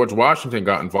 Now, when George Washington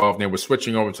got involved, they were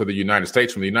switching over to the United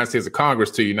States, from the United States of Congress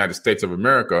to the United States of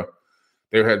America.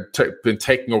 They had been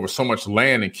taking over so much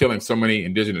land and killing so many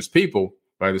indigenous people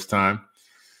by this time.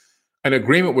 An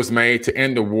agreement was made to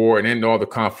end the war and end all the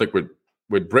conflict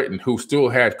with Britain, who still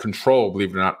had control,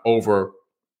 believe it or not, over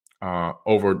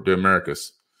the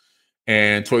Americas.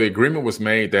 And so the agreement was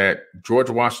made that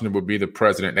George Washington would be the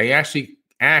president. They actually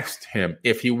asked him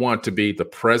if he wanted to be the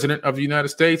president of the United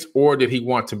States or did he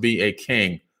want to be a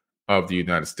king of the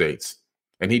United States.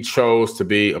 And he chose to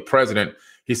be a president.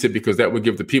 He said, because that would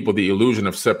give the people the illusion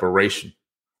of separation.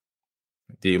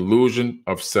 The illusion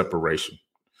of separation.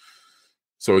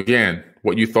 So again,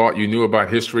 what you thought you knew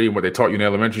about history and what they taught you in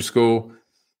elementary school,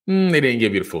 they didn't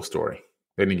give you the full story.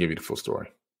 They didn't give you the full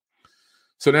story.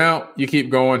 So now you keep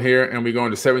going here and we go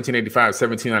into 1785,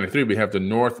 1793. We have the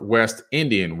Northwest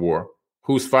Indian War.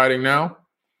 Who's fighting now?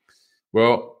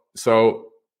 Well, so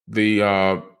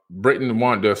the Britain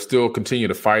wanted to still continue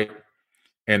to fight,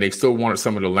 and they still wanted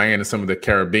some of the land and some of the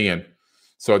Caribbean.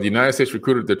 So the United States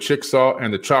recruited the Chickasaw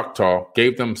and the Choctaw,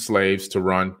 gave them slaves to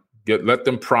run, let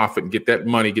them profit, get that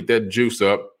money, get that juice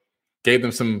up, gave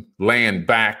them some land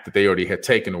back that they already had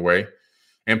taken away,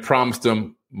 and promised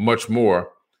them much more,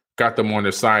 got them on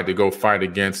their side to go fight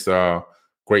against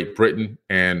Great Britain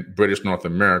and British North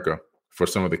America for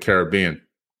some of the Caribbean.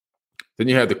 Then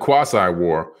you had the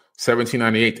Quasi-War,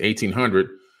 1798 to 1800.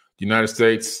 The United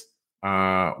States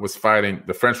was fighting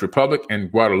the French Republic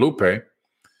and Guadeloupe,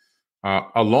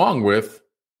 along with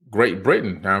Great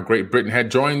Britain. Now, Great Britain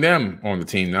had joined them on the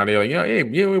team. Now they're like,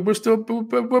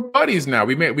 we're buddies now.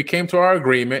 We came to our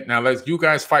agreement. Now let's you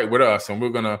guys fight with us, and we're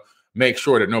gonna make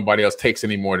sure that nobody else takes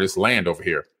any more of this land over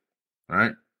here. All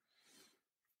right.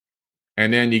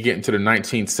 And then you get into the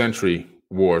 19th century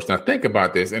wars. Now think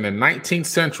about this. In the 19th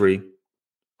century,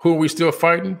 who are we still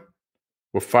fighting?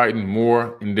 We're fighting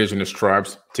more indigenous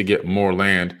tribes to get more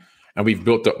land, and we've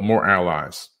built up more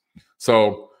allies.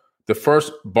 So the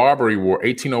first Barbary War,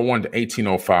 1801 to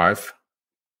 1805,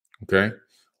 okay,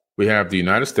 we have the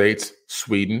United States,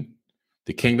 Sweden,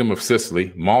 the Kingdom of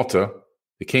Sicily, Malta,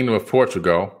 the Kingdom of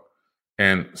Portugal,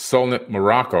 and Sultanate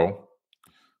Morocco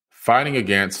fighting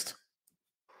against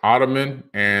Ottoman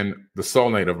and the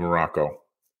Sultanate of Morocco.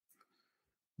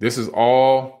 This is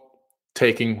all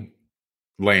taking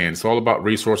land. It's all about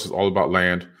resources, all about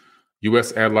land.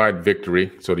 U.S. Allied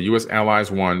victory. So the U.S. Allies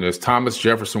won. There's Thomas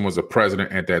Jefferson was the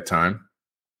president at that time.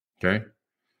 Okay.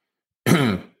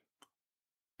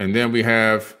 And then we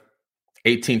have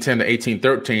 1810 to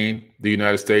 1813. The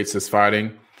United States is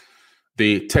fighting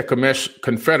the Tecumseh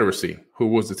Confederacy. Who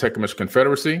was the Tecumseh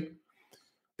Confederacy?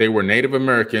 They were Native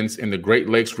Americans in the Great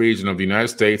Lakes region of the United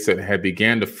States that had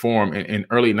began to form in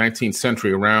early 19th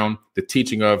century around the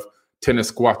teaching of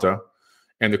Tenesquata.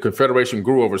 And the Confederation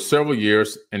grew over several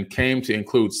years and came to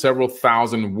include several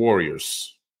thousand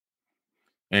warriors.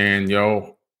 And,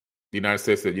 the United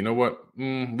States said, you know what?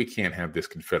 We can't have this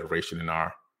Confederation in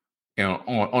our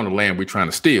on the land we're trying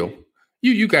to steal.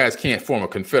 You guys can't form a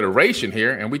Confederation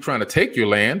here, and we're trying to take your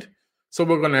land. So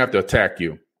we're going to have to attack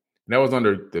you. And that was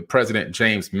under the President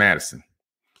James Madison.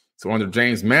 So under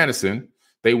James Madison,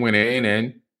 they went in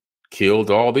and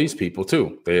killed all these people,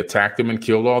 too. They attacked them and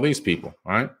killed all these people.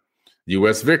 All right.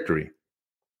 U.S. victory.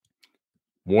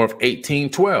 War of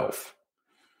 1812.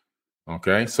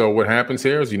 Okay, so what happens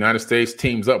here is the United States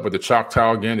teams up with the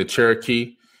Choctaw again, the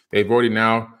Cherokee. They've already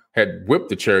now had whipped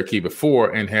the Cherokee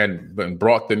before and had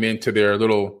brought them into their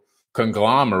little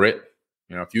conglomerate.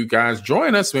 If you guys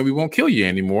join us, maybe we won't kill you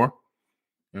anymore.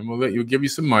 And we'll give you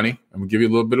some money, and we'll give you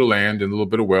a little bit of land and a little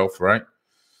bit of wealth, right?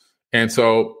 And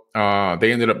so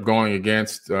they ended up going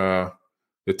against the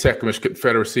Tecumseh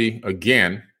Confederacy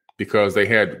again, because they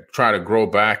had tried to grow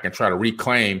back and try to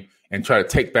reclaim and try to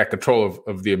take back control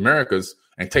of the Americas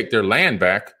and take their land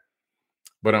back.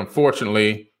 But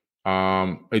unfortunately,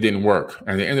 it didn't work.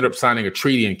 And they ended up signing a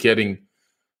treaty and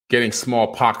getting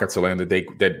small pockets of land that they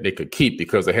could keep,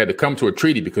 because they had to come to a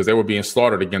treaty because they were being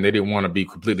slaughtered again. They didn't want to be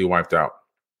completely wiped out.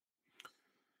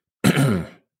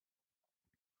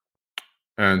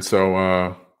 And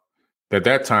so at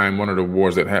that time, one of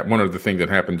the things that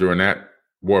happened during that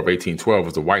War of 1812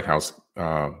 was the White House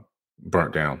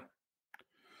burnt down.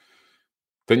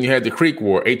 Then you had the Creek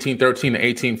War, 1813 to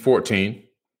 1814.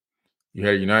 You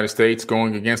had the United States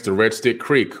going against the Red Stick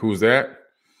Creek. Who's that?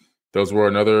 Those were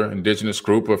another indigenous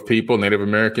group of people, Native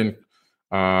American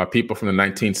people from the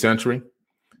 19th century.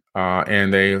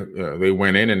 And they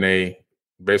went in and they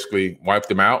basically wiped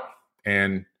them out,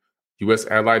 and U.S.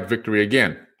 Allied victory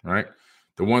again, right?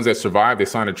 The ones that survived, they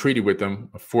signed a treaty with them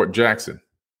of Fort Jackson.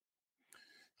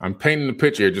 I'm painting the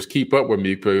picture here. Just keep up with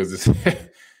me, because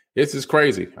this is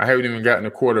crazy. I haven't even gotten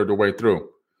a quarter of the way through.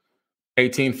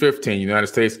 1815, United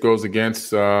States goes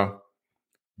against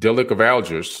Dilic of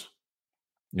Algiers,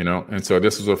 and so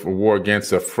this was a war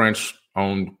against a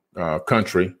French-owned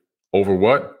country over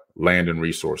what? Land and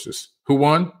resources. Who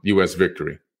won? U.S.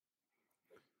 victory.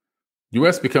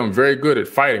 U.S. become very good at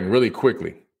fighting really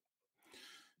quickly.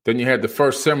 Then you had the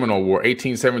First Seminole War,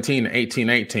 1817 to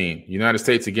 1818, United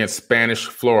States against Spanish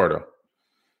Florida.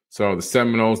 So the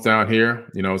Seminoles down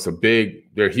here,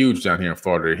 they're huge down here in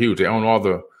Florida. They're huge. They own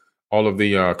all of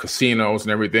the casinos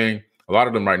and everything. A lot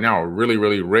of them right now are really,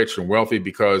 really rich and wealthy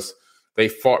because they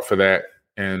fought for that,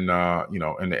 and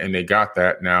they got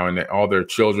that now, and all their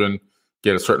children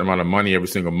get a certain amount of money every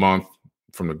single month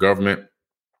from the government.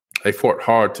 They fought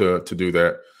hard to do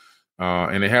that.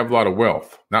 And they have a lot of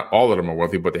wealth. Not all of them are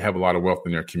wealthy, but they have a lot of wealth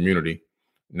in their community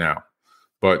now.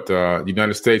 But the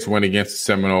United States went against the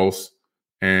Seminoles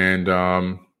And,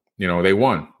 they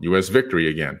won. U.S. victory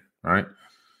again, right?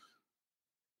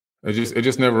 It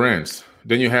just never ends.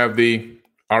 Then you have the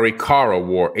Arikara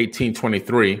War,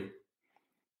 1823.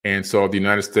 And so the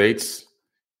United States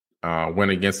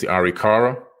went against the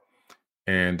Arikara.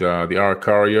 And the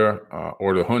Arikara,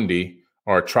 or the Hundi,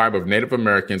 are a tribe of Native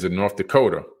Americans in North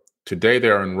Dakota. Today, they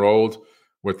are enrolled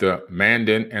with the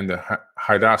Mandan and the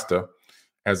Hidasta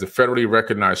as a federally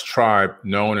recognized tribe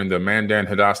known in the Mandan,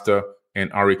 Hidasta, and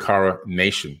Arikara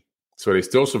Nation. So they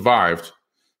still survived,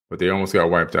 but they almost got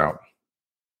wiped out.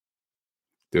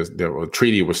 The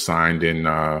treaty was signed in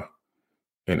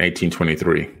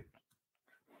 1823.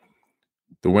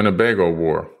 The Winnebago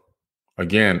War,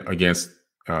 again against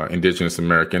Indigenous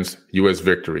Americans, U.S.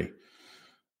 victory.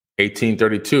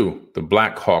 1832, the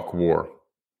Black Hawk War.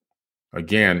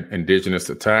 Again, Indigenous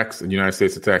attacks. The United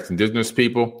States attacks Indigenous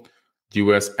people.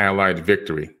 U.S. Allied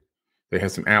victory. They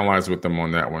had some allies with them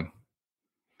on that one.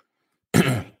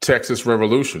 Texas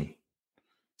Revolution.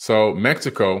 So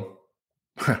Mexico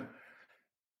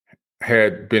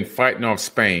had been fighting off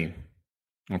Spain,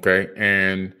 okay,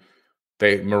 and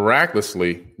they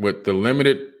miraculously, with the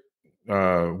limited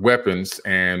weapons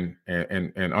and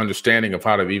understanding of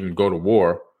how to even go to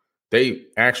war, they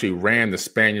actually ran the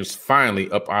Spaniards finally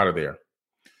up out of there.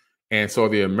 And so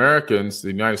the Americans, the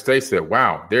United States, said,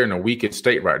 wow, they're in a weakened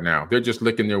state right now. They're just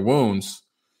licking their wounds.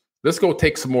 Let's go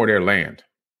take some more of their land.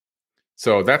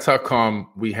 So that's how come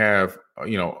we have,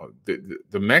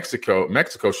 the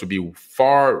Mexico should be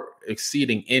far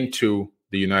exceeding into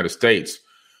the United States.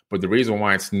 But the reason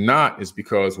why it's not is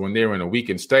because when they're in a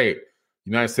weakened state,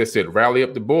 the United States said, rally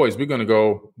up the boys. We're going to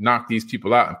go knock these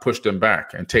people out and push them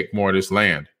back and take more of this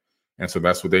land. And so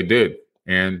that's what they did.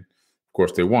 And of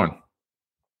course, they won.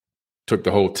 Took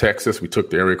the whole Texas. We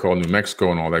took the area called New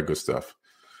Mexico and all that good stuff.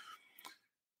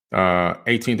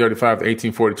 1835 to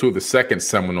 1842, the Second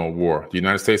Seminole War, the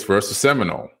United States versus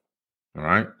Seminole. All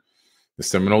right. The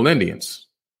Seminole Indians,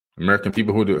 American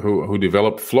people who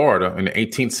developed Florida in the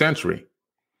 18th century.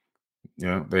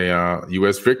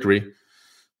 U.S. victory,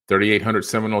 3,800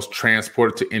 Seminoles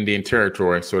transported to Indian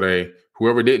Territory. So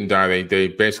whoever didn't die, they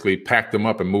basically packed them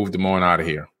up and moved them on out of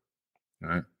here. All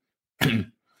right.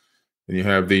 Then you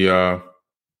have the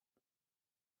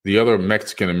other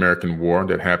Mexican-American War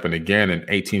that happened again in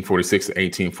 1846 to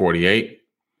 1848,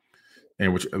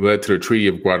 and which led to the Treaty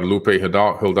of Guadalupe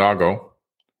Hidalgo,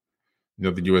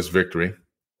 the U.S. victory.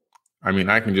 I mean,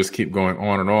 I can just keep going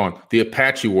on and on. The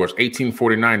Apache Wars,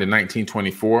 1849 to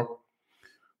 1924.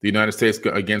 The United States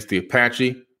against the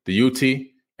Apache, the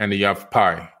Ute, and the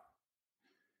Yavapai.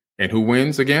 And who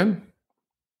wins again?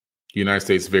 United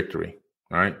States victory,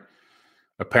 right?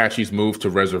 Apaches moved to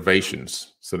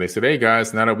reservations. So they said, hey,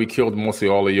 guys, now that we killed mostly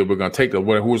all of you, we're going to take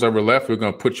who's ever left, we're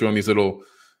going to put you on these little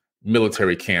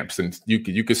military camps. And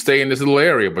you could stay in this little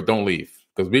area, but don't leave,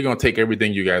 because we're going to take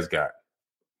everything you guys got.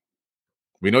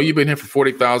 We know you've been here for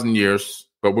 40,000 years,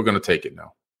 but we're going to take it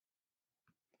now.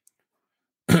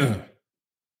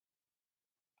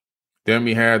 Then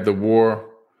we had the war,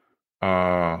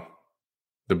 the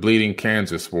Bleeding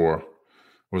Kansas War.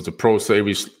 Was the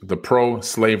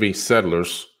pro-slavery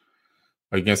settlers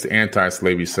against the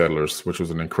anti-slavery settlers, which was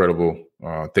an incredible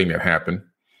thing that happened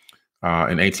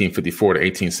in 1854 to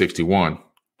 1861.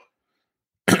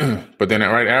 But then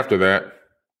right after that,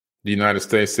 the United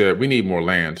States said, we need more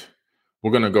land.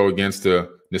 We're going to go against the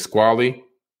Nisqually,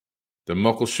 the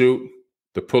Muckleshoot,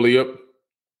 the Puyallup,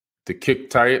 the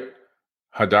Kicktite,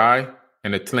 Hadai,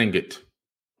 and the Tlingit.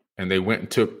 And they went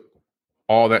and took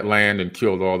all that land and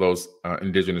killed all those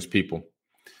indigenous people.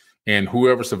 And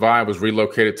whoever survived was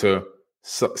relocated to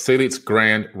Salit's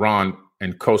Grand Ronde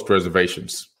and Coast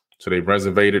reservations. So they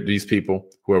reservated these people,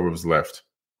 whoever was left.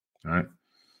 All right.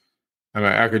 I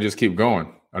mean, I could just keep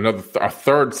going. A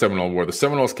third Seminole War. The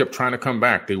Seminoles kept trying to come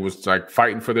back. They was like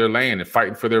fighting for their land and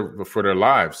fighting for their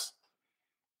lives.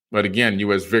 But again,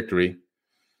 U.S. victory.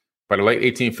 By the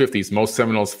late 1850s, most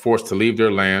Seminoles forced to leave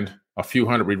their land. A few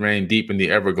hundred remained deep in the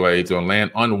Everglades on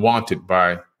land unwanted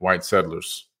by white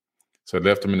settlers. So they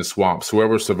left them in the swamps.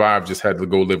 Whoever survived just had to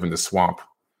go live in the swamp.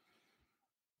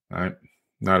 All right.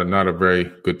 Not a very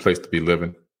good place to be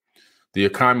living. The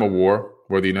Yakima War,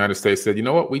 where the United States said, you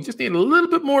know what, we just need a little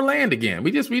bit more land again.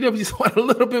 We just want a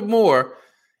little bit more.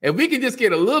 If we can just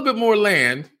get a little bit more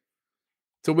land,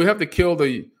 so we have to kill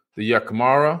the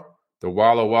Yakimara, the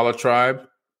Walla Walla tribe,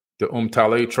 the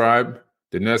Umtale tribe,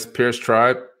 the Nez Perce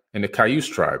tribe, and the Cayuse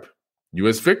tribe.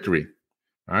 U.S. victory.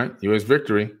 All right. U.S.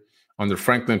 victory under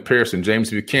Franklin Pierce and James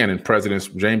Buchanan, Presidents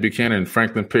James Buchanan and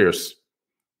Franklin Pierce.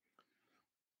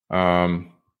 And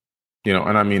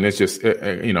I mean, it's just, the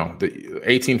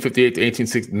 1858 to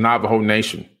 1860 Navajo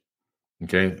Nation.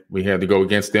 Okay, we had to go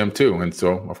against them too. And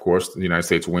so, of course, the United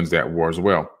States wins that war as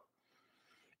well.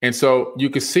 And so you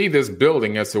can see this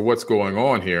building as to what's going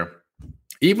on here.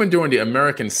 Even during the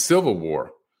American Civil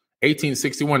War,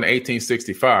 1861 to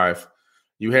 1865,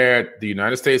 you had the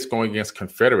United States going against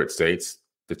Confederate states,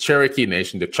 the Cherokee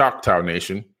Nation, the Choctaw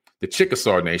Nation, the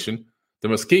Chickasaw Nation, the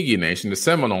Muskogee Nation, the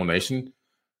Seminole Nation.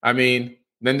 Then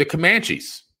the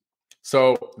Comanches.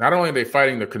 So not only are they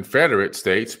fighting the Confederate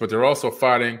states, but they're also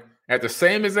fighting at the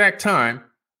same exact time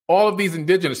all of these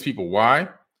indigenous people. Why?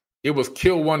 It was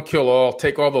kill one, kill all,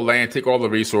 take all the land, take all the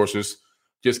resources,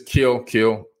 just kill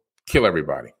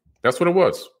everybody. That's what it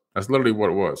was. That's literally what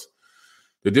it was.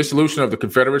 The dissolution of the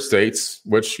Confederate States,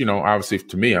 which, obviously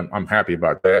to me, I'm happy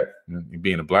about that,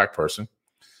 being a black person.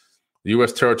 The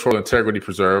U.S. territorial integrity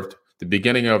preserved, the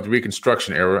beginning of the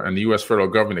Reconstruction era, and the U.S. federal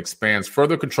government expands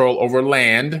further control over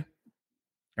land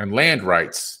and land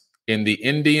rights in the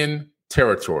Indian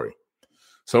Territory.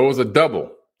 So it was a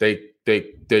double. They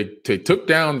took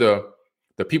down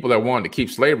the people that wanted to keep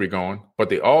slavery going, but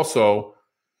they also,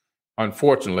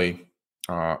 unfortunately,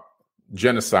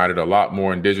 genocided a lot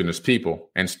more indigenous people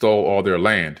and stole all their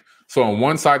land. So on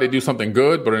one side, they do something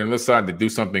good, but on the other side, they do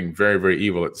something very, very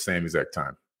evil at the same exact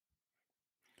time.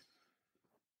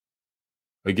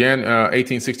 Again,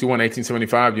 1861,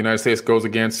 1875, the United States goes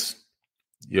against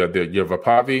the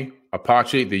Yavapavi,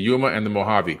 Apache, the Yuma, and the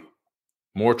Mojave.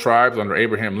 More tribes under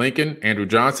Abraham Lincoln, Andrew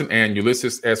Johnson, and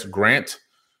Ulysses S. Grant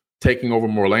taking over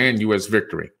more land, U.S.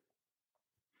 victory.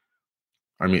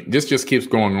 This just keeps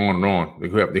going on and on.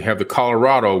 They have the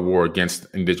Colorado War against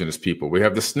indigenous people. We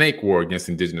have the Snake War against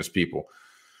indigenous people.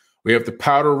 We have the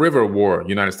Powder River War,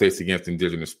 United States against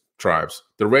indigenous tribes.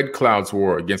 The Red Clouds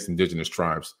War against indigenous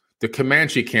tribes. The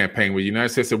Comanche campaign, where the United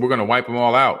States said, we're going to wipe them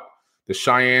all out. The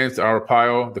Cheyennes, the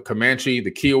Arapaho, the Comanche,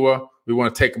 the Kiowa, we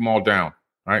want to take them all down.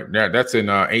 Right? That's in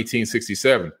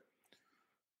 1867.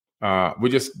 We're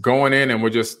just going in and we're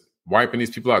just wiping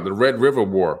these people out. The Red River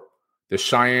War, the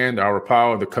Cheyenne, the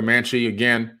Arapaho, the Comanche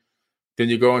again. Then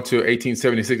you go into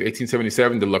 1876,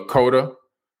 1877, the Lakota,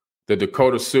 the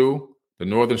Dakota Sioux, the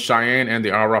Northern Cheyenne, and the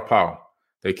Arapaho.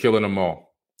 They're killing them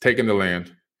all, taking the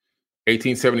land.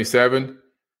 1877,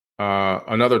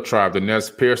 another tribe, the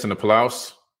Nez Perce and the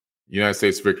Palouse, United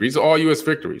States victory. These are all U.S.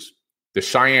 victories. The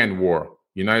Cheyenne War,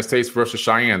 United States versus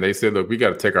Cheyenne. They said, look, we got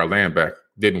to take our land back.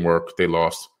 Didn't work. They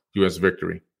lost. U.S.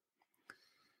 victory.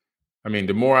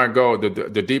 The more I go,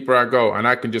 the deeper I go, and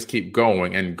I can just keep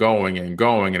going and going and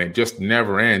going, and it just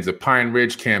never ends. The Pine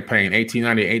Ridge Campaign,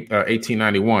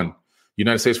 1891,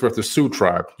 United States versus the Sioux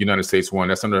Tribe, United States won.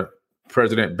 That's under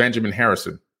President Benjamin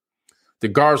Harrison. The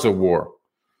Garza War,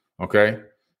 okay?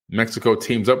 Mexico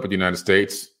teams up with the United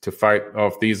States to fight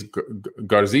off these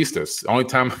Garzistas. Only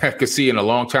time I could see in a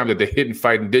long time that they didn't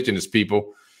fight indigenous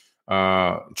people,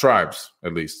 tribes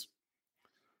at least.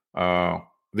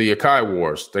 The Yakai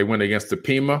Wars, they went against the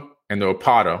Pima and the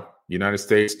Opata. The United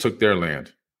States took their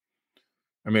land.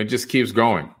 It just keeps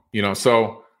going,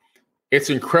 So it's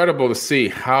incredible to see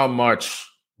how much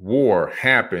war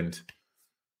happened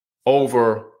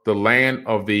over the land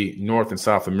of the North and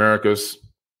South Americas.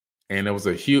 And it was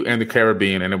and the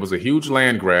Caribbean, and it was a huge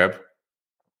land grab.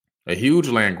 But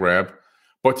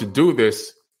to do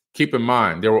this, keep in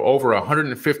mind, there were over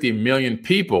 150 million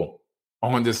people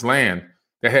on this land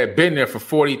that had been there for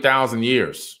 40,000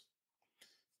 years.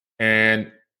 And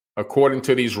according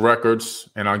to these records,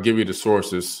 and I'll give you the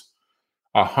sources,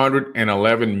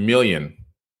 111 million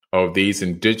of these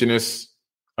indigenous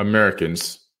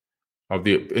Americans, of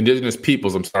the indigenous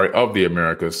peoples, of the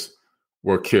Americas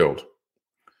were killed.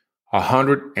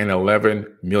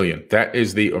 111 million. That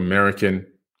is the American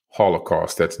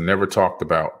Holocaust. That's never talked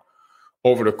about.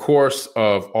 Over the course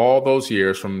of all those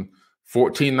years, from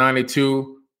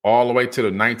 1492 all the way to the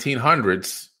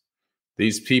 1900s,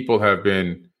 these people have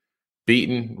been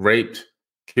beaten, raped,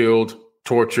 killed,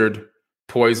 tortured,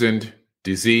 poisoned,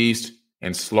 diseased,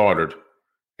 and slaughtered,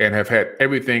 and have had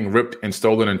everything ripped and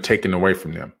stolen and taken away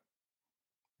from them.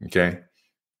 Okay?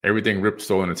 Everything ripped,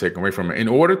 stolen, and taken away from them in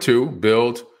order to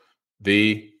build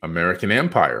the American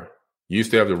Empire. You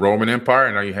used to have the Roman Empire,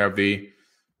 and now you have the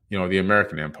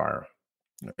American Empire.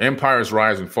 Empires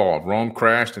rise and fall. Rome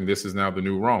crashed, and this is now the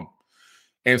new Rome.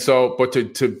 And so, but to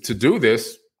do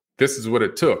this is what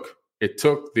it took. It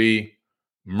took the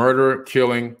murder,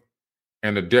 killing,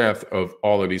 and the death of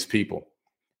all of these people.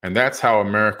 And that's how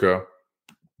America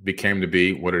became to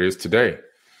be what it is today.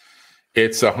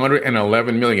 It's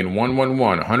 111 million,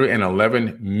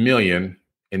 111 million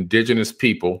indigenous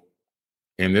people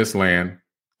in this land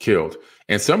killed.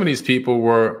 And some of these people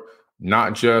were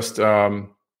not just,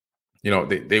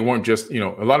 they weren't just,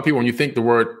 a lot of people, when you think the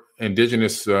word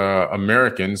indigenous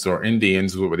Americans or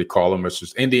Indians, what they call them, it's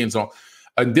just Indians.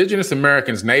 Indigenous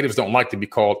Americans, natives don't like to be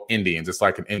called Indians. It's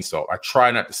like an insult. I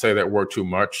try not to say that word too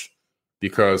much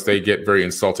because they get very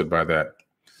insulted by that.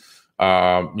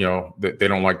 They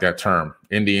don't like that term.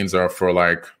 Indians are for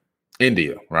like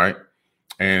India, right?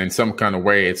 And in some kind of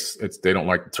way, it's they don't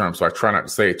like the term. So I try not to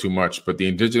say it too much. But the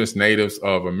indigenous natives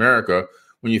of America,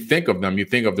 when you think of them, you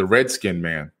think of the red-skinned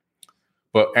man.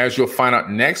 But as you'll find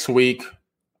out next week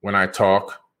when I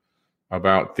talk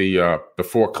about the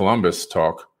before Columbus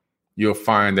talk, you'll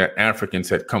find that Africans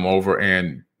had come over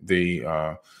and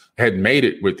had made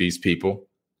it with these people.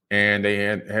 And they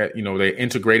had they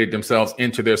integrated themselves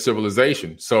into their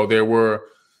civilization. So there were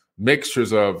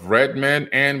mixtures of red men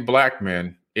and black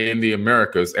men in the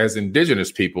Americas as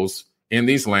indigenous peoples in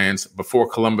these lands before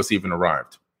Columbus even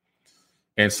arrived.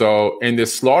 And so in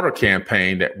this slaughter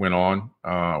campaign that went on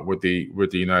with the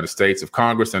United States of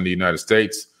Congress and the United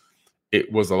States,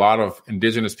 it was a lot of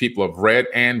indigenous people of red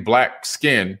and black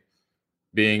skin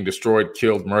being destroyed,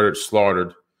 killed, murdered,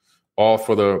 slaughtered, all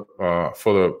for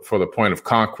the point of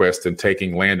conquest and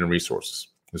taking land and resources.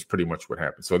 Is pretty much what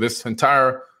happened. So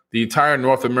the entire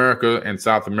North America and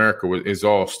South America is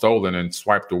all stolen and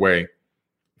swiped away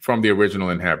from the original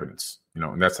inhabitants.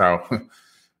 And that's how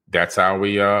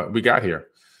we got here.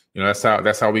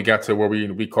 That's how we got to where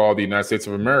we call the United States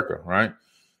of America, right?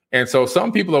 And so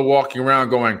some people are walking around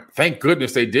going, "Thank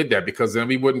goodness they did that, because then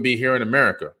we wouldn't be here in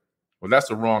America." Well, that's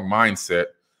the wrong mindset.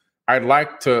 I'd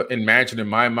like to imagine in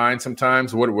my mind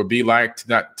sometimes what it would be like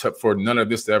for none of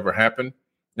this to ever happen,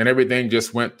 and everything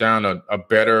just went down a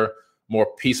better, more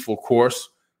peaceful course.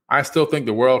 I still think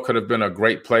the world could have been a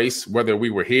great place, whether we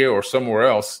were here or somewhere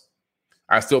else.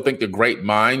 I still think the great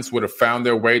minds would have found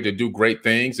their way to do great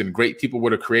things, and great people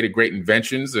would have created great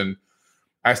inventions. And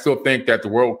I still think that the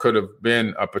world could have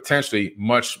been a potentially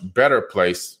much better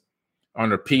place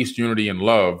under peace, unity, and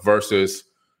love versus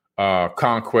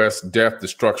conquest, death,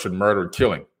 destruction, murder, and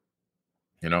killing,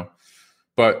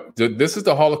 But this is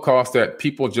the Holocaust that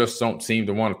people just don't seem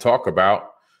to want to talk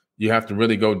about. You have to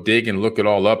really go dig and look it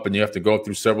all up, and you have to go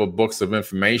through several books of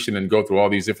information and go through all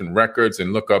these different records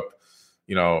and look up,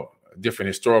 different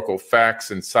historical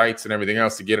facts and sites and everything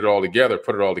else to get it all together,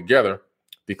 put it all together,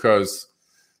 because,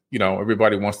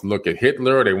 everybody wants to look at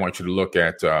Hitler. They want you to look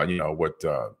at, what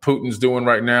Putin's doing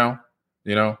right now,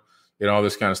 and all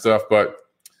this kind of stuff. But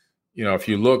if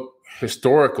you look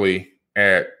historically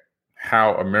at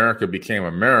how America became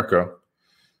America,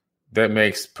 that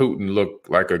makes Putin look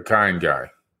like a kind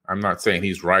guy. I'm not saying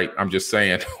he's right. I'm just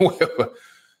saying,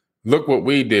 look what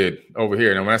we did over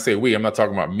here. And when I say we, I'm not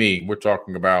talking about me. We're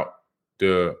talking about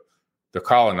the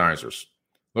colonizers.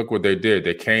 Look what they did.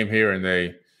 They came here and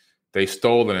they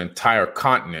stole an entire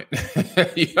continent.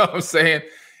 You know what I'm saying?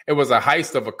 It was a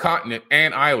heist of a continent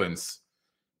and islands.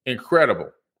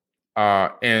 Incredible.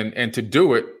 And to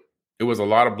do it, it was a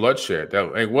lot of bloodshed.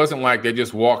 It wasn't like they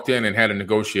just walked in and had a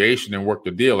negotiation and worked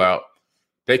the deal out.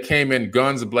 They came in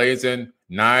guns blazing,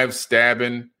 knives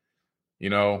stabbing,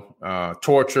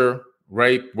 torture,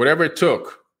 rape, whatever it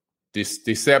took,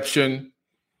 deception,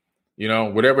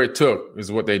 whatever it took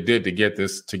is what they did to get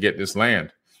this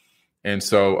land. And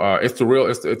so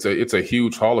it's a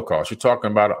huge Holocaust. You're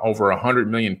talking about over 100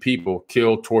 million people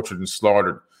killed, tortured, and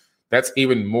slaughtered. That's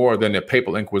even more than the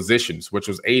Papal Inquisitions, which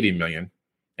was 80 million,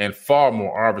 and far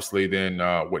more obviously than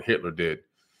what Hitler did,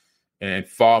 and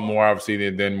far more obviously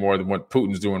than what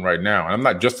Putin's doing right now. And I'm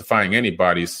not justifying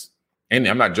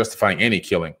I'm not justifying any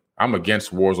killing. I'm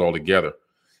against wars altogether.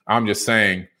 I'm just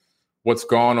saying what's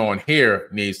going on here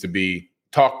needs to be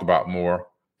talked about more.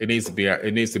 It needs to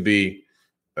be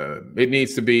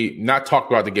not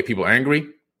talked about to get people angry.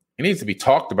 It needs to be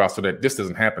talked about so that this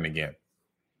doesn't happen again.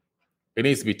 It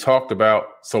needs to be talked about.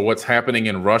 So what's happening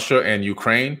in Russia and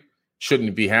Ukraine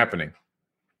shouldn't be happening.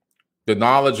 The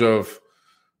knowledge of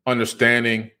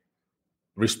understanding,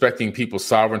 respecting people's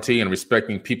sovereignty and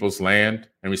respecting people's land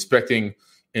and respecting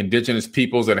indigenous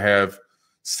peoples that have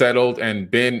settled and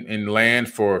been in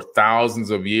land for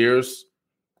thousands of years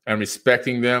and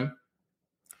respecting them.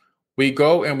 We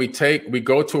go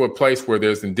to a place where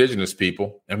there's indigenous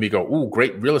people and we go, ooh,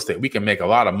 great real estate. We can make a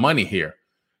lot of money here.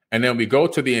 And then we go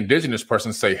to the indigenous person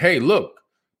and say, hey, look,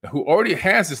 who already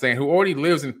has this land, who already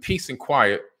lives in peace and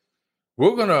quiet,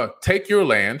 we're going to take your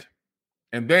land,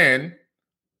 and then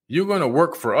you're going to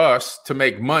work for us to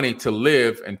make money to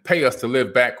live and pay us to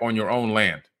live back on your own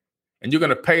land. And you're going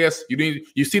to pay us.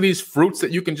 You see these fruits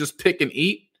that you can just pick and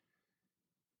eat,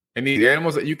 and these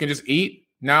animals that you can just eat.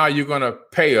 Now you're going to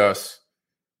pay us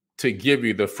to give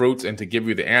you the fruits and to give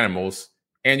you the animals.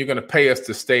 And you're going to pay us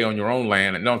to stay on your own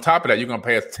land. And on top of that, you're going to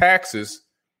pay us taxes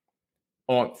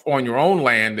on your own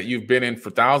land that you've been in for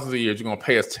thousands of years. You're going to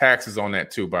pay us taxes on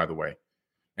that too, by the way.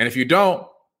 And if you don't,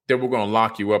 then we're going to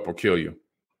lock you up or kill you.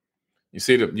 You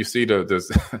see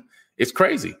the it's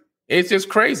crazy. It's just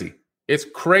crazy. It's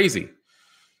crazy.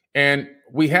 And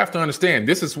we have to understand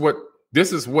this is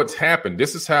what's happened.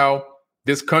 This is how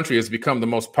this country has become the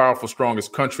most powerful,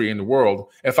 strongest country in the world.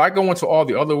 If I go into all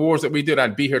the other wars that we did,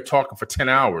 I'd be here talking for 10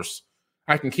 hours.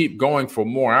 I can keep going for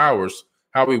more hours.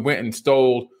 How we went and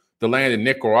stole the land in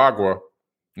Nicaragua,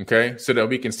 okay, so that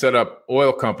we can set up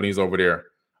oil companies over there.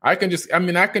 I can just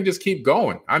keep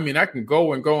going. I can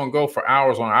go and go and go for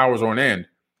hours on end.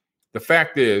 The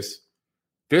fact is,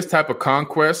 this type of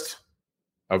conquest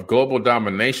of global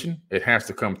domination, it has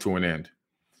to come to an end.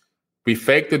 We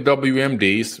faked the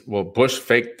WMDs. Well, Bush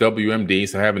faked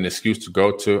WMDs to have an excuse to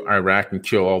go to Iraq and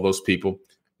kill all those people.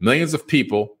 Millions of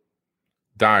people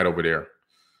died over there.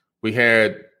 We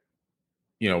had,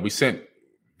 we sent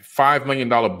 $5 million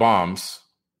bombs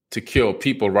to kill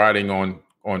people riding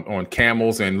on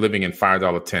camels and living in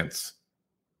 $5 tents.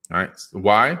 All right.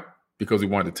 Why? Because we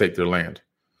wanted to take their land.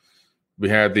 We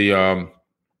had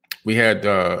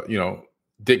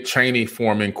Dick Cheney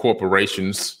forming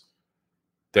corporations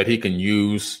that he can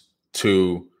use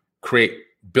to create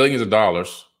billions of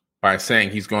dollars by saying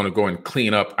he's going to go and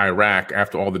clean up Iraq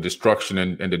after all the destruction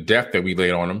and the death that we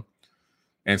laid on him.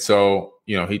 And so,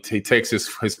 he takes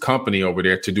his company over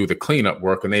there to do the cleanup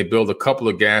work, and they build a couple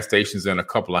of gas stations and a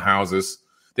couple of houses.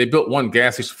 They built one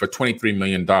gas station for $23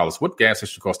 million. What gas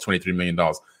station costs $23 million?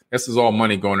 This is all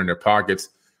money going in their pockets.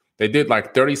 They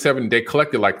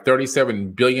collected like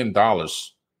 $37 billion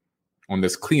on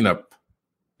this cleanup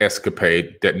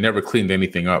escapade that never cleaned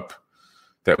anything up.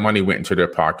 That money went into their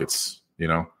pockets,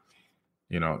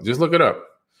 just look it up.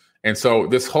 And so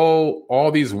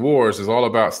all these wars is all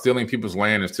about stealing people's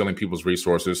land and stealing people's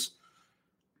resources.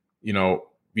 We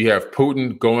have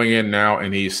Putin going in now,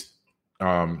 and he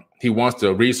wants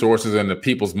the resources and the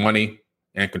people's money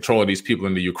and control of these people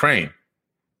in the Ukraine.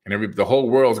 And the whole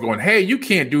world's going, hey, you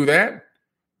can't do that.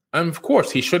 And of course,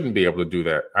 he shouldn't be able to do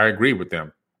that. I agree with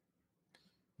them.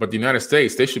 But the United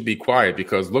States, they should be quiet,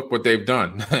 because look what they've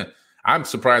done. I'm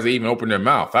surprised they even opened their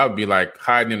mouth. I would be like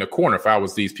hiding in the corner if I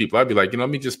was these people. I'd be like, let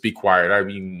me just be quiet.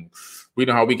 We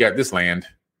know how we got this land,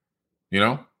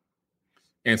 And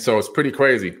so it's pretty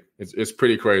crazy. It's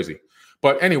pretty crazy.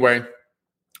 But anyway,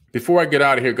 before I get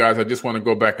out of here, guys, I just want to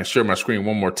go back and share my screen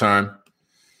one more time.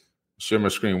 I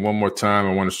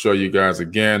want to show you guys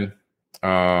again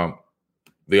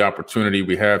the opportunity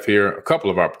we have here. A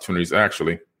couple of opportunities,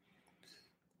 actually.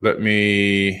 Let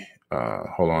me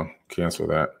hold on. Cancel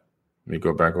that. Let me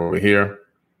go back over here.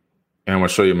 And I'm going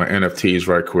to show you my NFTs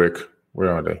right quick.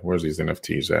 Where are they? Where's these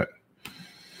NFTs at?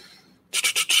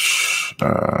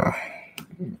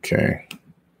 Okay.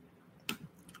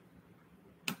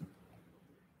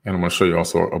 And I'm going to show you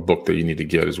also a book that you need to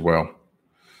get as well.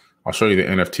 I'll show you the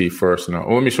NFT first. Let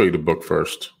me show you the book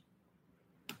first.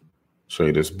 Show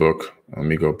you this book. Let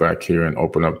me go back here and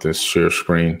open up this share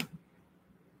screen.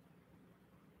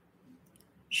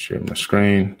 Share my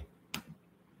screen.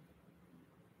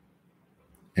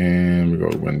 And we go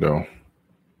to window.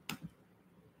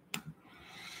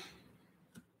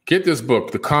 Get this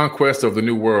book, The Conquest of the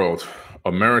New World,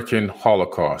 American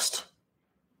Holocaust.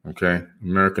 Okay,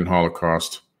 American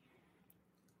Holocaust.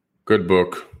 Good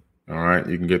book. All right,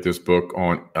 you can get this book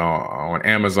on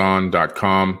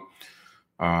Amazon.com.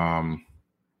 I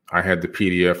had the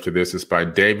PDF to this. It's by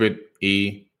David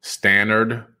E.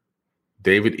 Stannard.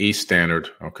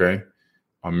 Okay,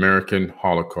 American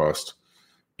Holocaust.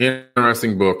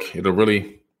 Interesting book. It'll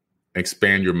really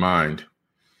expand your mind.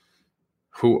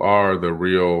 Who are the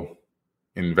real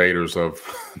invaders of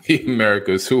the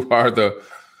Americas? Who are the,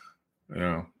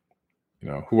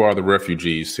 who are the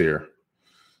refugees here?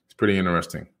 It's pretty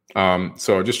interesting.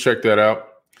 So just check that out.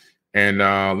 And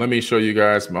let me show you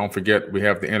guys. Don't forget, we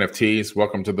have the NFTs.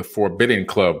 Welcome to the Forbidden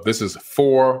Club. This is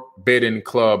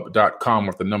forbiddenclub.com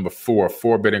with the number 4,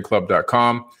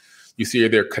 forbiddenclub.com. You see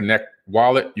there, connect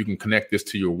wallet. You can connect this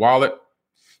to your wallet,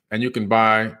 and you can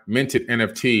buy minted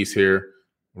NFTs here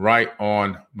right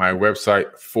on my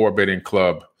website, Forbidden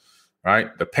Club,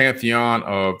 right? The pantheon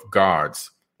of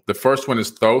gods. The first one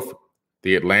is Thoth,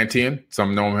 the Atlantean.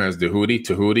 Some know him as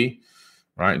Tahuti,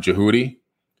 right? Jehudi,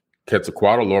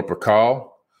 Quetzalcoatl, Lord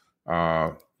Pakal,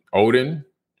 Odin,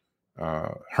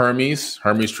 Hermes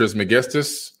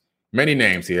Trismegistus. Many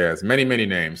names he has, many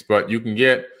names. But you can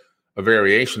get a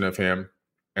variation of him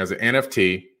as an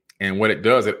NFT. And what it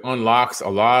does, it unlocks a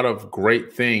lot of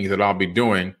great things that I'll be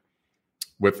doing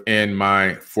within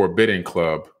my Forbidden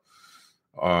Club.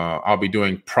 I'll be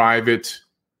doing private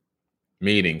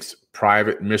meetings,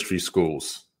 private mystery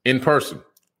schools in person,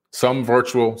 some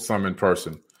virtual, some in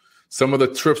person. Some of the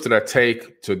trips that I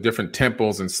take to different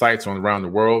temples and sites around the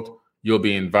world, you'll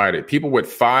be invited. People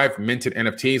with 5 minted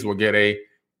NFTs will get a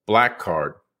black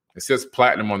card. It says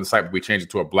platinum on the site, but we changed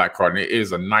it to a black card, and it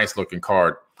is a nice looking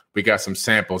card. We got some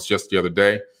samples just the other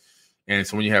day. And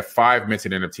so when you have 5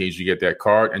 minted NFTs, you get that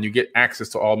card, and you get access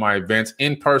to all my events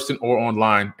in person or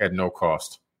online at no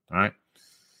cost. All right.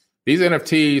 These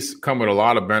NFTs come with a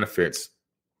lot of benefits,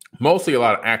 mostly a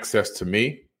lot of access to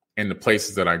me and the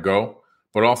places that I go,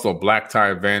 but also black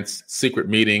tie events, secret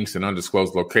meetings, and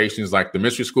undisclosed locations. Like the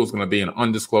mystery school is going to be an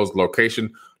undisclosed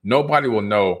location. Nobody will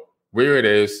know where it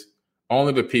is.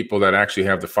 Only the people that actually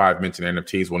have the 5 minted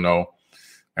NFTs will know,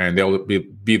 and they'll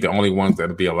be the only ones that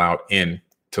will be allowed in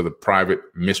to the private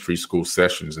mystery school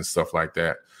sessions and stuff like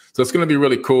that. So it's going to be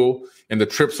really cool, and the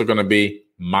trips are going to be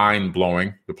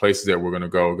mind-blowing. The places that we're going to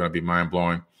go are going to be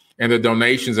mind-blowing. And the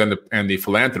donations and the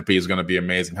philanthropy is going to be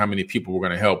amazing. How many people we're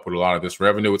going to help with a lot of this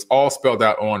revenue. It's all spelled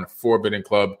out on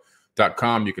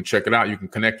forbiddenclub.com. You can check it out. You can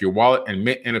connect your wallet and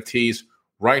mint NFTs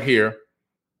right here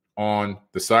on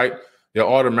the site. They'll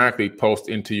automatically post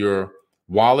into your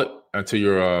wallet, into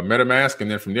your MetaMask,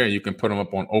 and then from there you can put them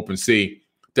up on OpenSea.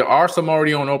 There are some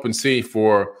already on OpenSea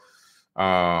for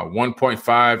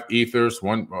 1.5 ethers,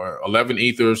 11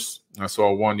 ethers. I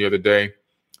saw one the other day.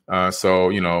 So,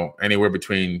 anywhere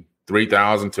between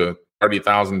 $3,000 to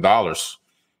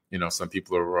 $30,000. Some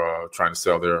people are trying to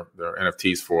sell their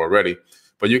NFTs for already.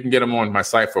 But you can get them on my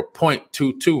site for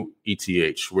 0.22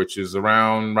 ETH, which is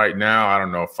around right now, I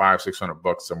don't know,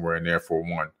 $500-$600 somewhere in there for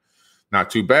one.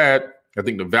 Not too bad. I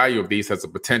think the value of these has the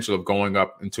potential of going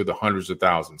up into the hundreds of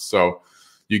thousands. So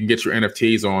you can get your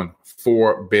NFTs on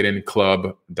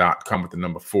forbiddenclub.com with the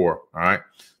number 4. All right.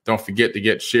 Don't forget to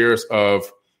get shares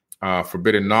of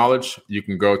Forbidden Knowledge. You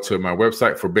can go to my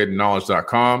website,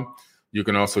 forbiddenknowledge.com. You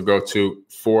can also go to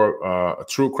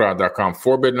truecrowd.com,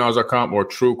 forbiddenknowledge.com or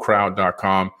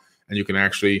truecrowd.com, and you can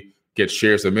actually get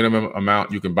shares. The minimum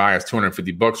amount you can buy is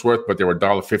 $250 worth, but they were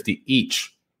 $1.50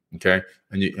 each. Okay,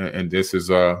 and this is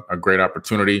a great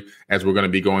opportunity as we're going to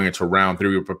be going into round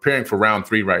 3. We're preparing for round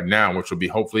 3 right now, which will be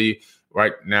hopefully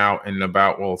right now in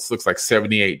about, it looks like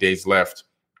 78 days left.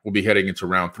 We'll be heading into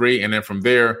round 3, and then from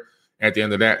there, at the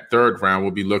end of that third round,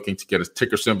 we'll be looking to get a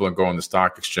ticker symbol and go on the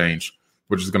stock exchange,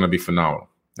 which is going to be phenomenal.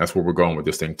 That's where we're going with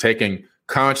this thing, taking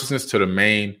consciousness to the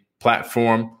main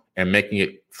platform and making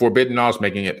it forbidden knowledge,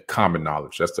 making it common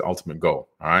knowledge. That's the ultimate goal.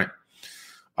 All right.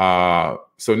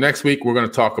 So next week, we're going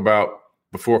to talk about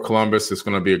Before Columbus. It's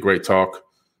going to be a great talk.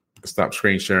 Stop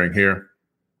screen sharing here.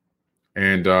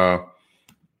 And we're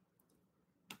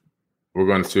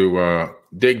going to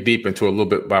dig deep into a little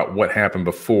bit about what happened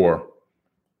before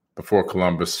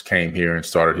Columbus came here and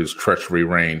started his treachery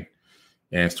reign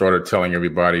and started telling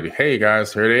everybody, hey,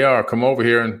 guys, here they are. Come over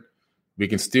here and we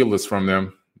can steal this from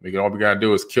them. All we got to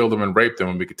do is kill them and rape them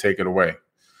and we can take it away.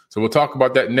 So we'll talk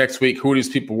about that next week, who these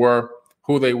people were,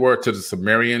 who they were to the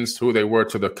Sumerians, who they were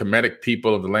to the Kemetic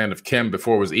people of the land of Kem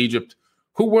before it was Egypt.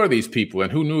 Who were these people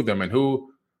and who knew them and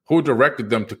who directed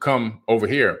them to come over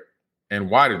here? And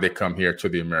why did they come here to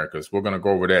the Americas? We're going to go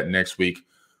over that next week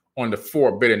on the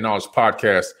Forbidden Knowledge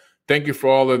podcast. Thank you for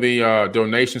all of the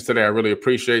donations today. I really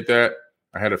appreciate that.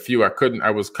 I had a few. I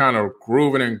was kind of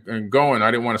grooving and going. I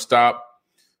didn't want to stop.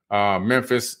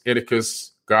 Memphis, Ithaca,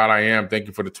 God I Am. Thank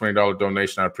you for the $20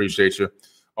 donation. I appreciate you.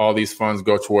 All these funds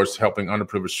go towards helping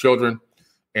underprivileged children.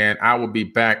 And I will be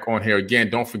back on here again.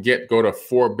 Don't forget, go to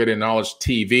Forbidden Knowledge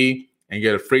TV and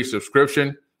get a free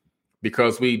subscription,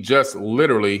 because we just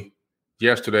literally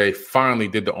yesterday finally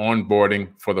did the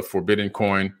onboarding for the Forbidden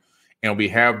Coin. And we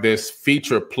have this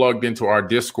feature plugged into our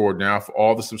Discord now for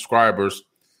all the subscribers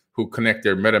who connect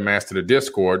their MetaMask to the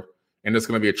Discord. And there's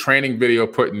going to be a training video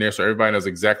put in there so everybody knows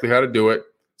exactly how to do it,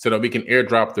 so that we can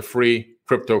airdrop the free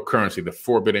cryptocurrency, the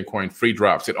Forbidden Coin free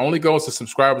drops. It only goes to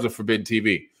subscribers of Forbidden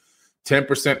TV.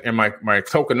 10%, and my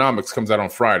tokenomics comes out on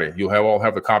Friday. You'll all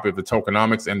have a copy of the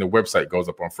tokenomics, and the website goes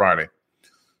up on Friday.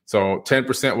 So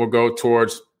 10% will go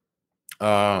towards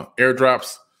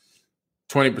airdrops.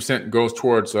 20% goes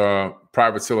towards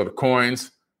private sale of the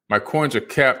coins. My coins are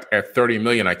capped at 30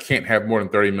 million. I can't have more than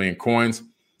 30 million coins.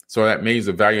 So that means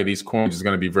the value of these coins is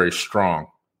going to be very strong,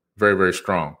 very, very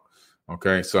strong.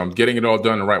 Okay, so I'm getting it all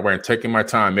done the right way and taking my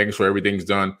time, making sure everything's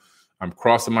done. I'm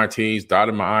crossing my T's,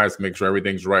 dotting my I's, making sure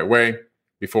everything's the right way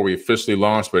before we officially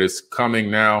launch. But it's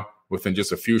coming now within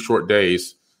just a few short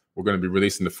days. We're going to be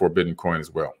releasing the Forbidden Coin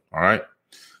as well. All right.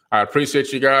 I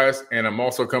appreciate you guys. And I'm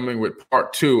also coming with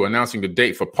part 2, announcing the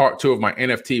date for part 2 of my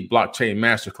NFT blockchain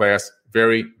masterclass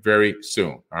very, very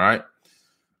soon. All right.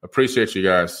 Appreciate you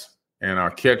guys. And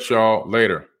I'll catch y'all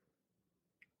later.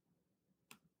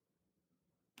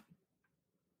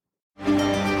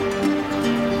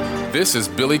 This is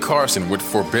Billy Carson with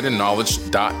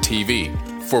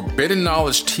ForbiddenKnowledge.tv. Forbidden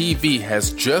Knowledge TV has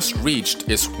just reached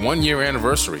its 1-year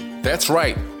anniversary. That's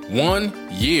right, 1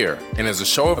 year. And as a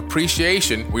show of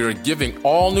appreciation, we are giving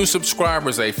all new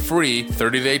subscribers a free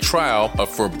 30-day trial of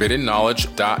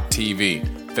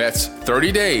ForbiddenKnowledge.tv. That's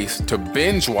 30 days to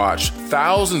binge watch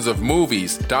thousands of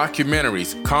movies,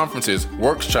 documentaries, conferences,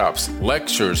 workshops,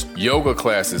 lectures, yoga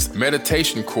classes,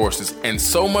 meditation courses, and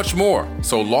so much more.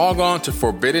 So log on to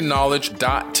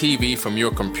ForbiddenKnowledge.tv from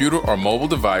your computer or mobile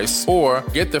device, or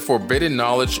get the Forbidden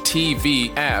Knowledge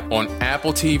TV app on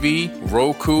Apple TV,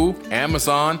 Roku,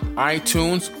 Amazon,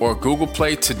 iTunes, or Google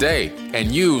Play today,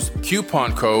 and use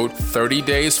coupon code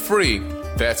 30daysfree.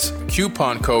 That's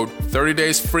coupon code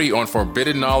 30daysfree on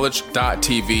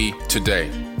ForbiddenKnowledge.tv today.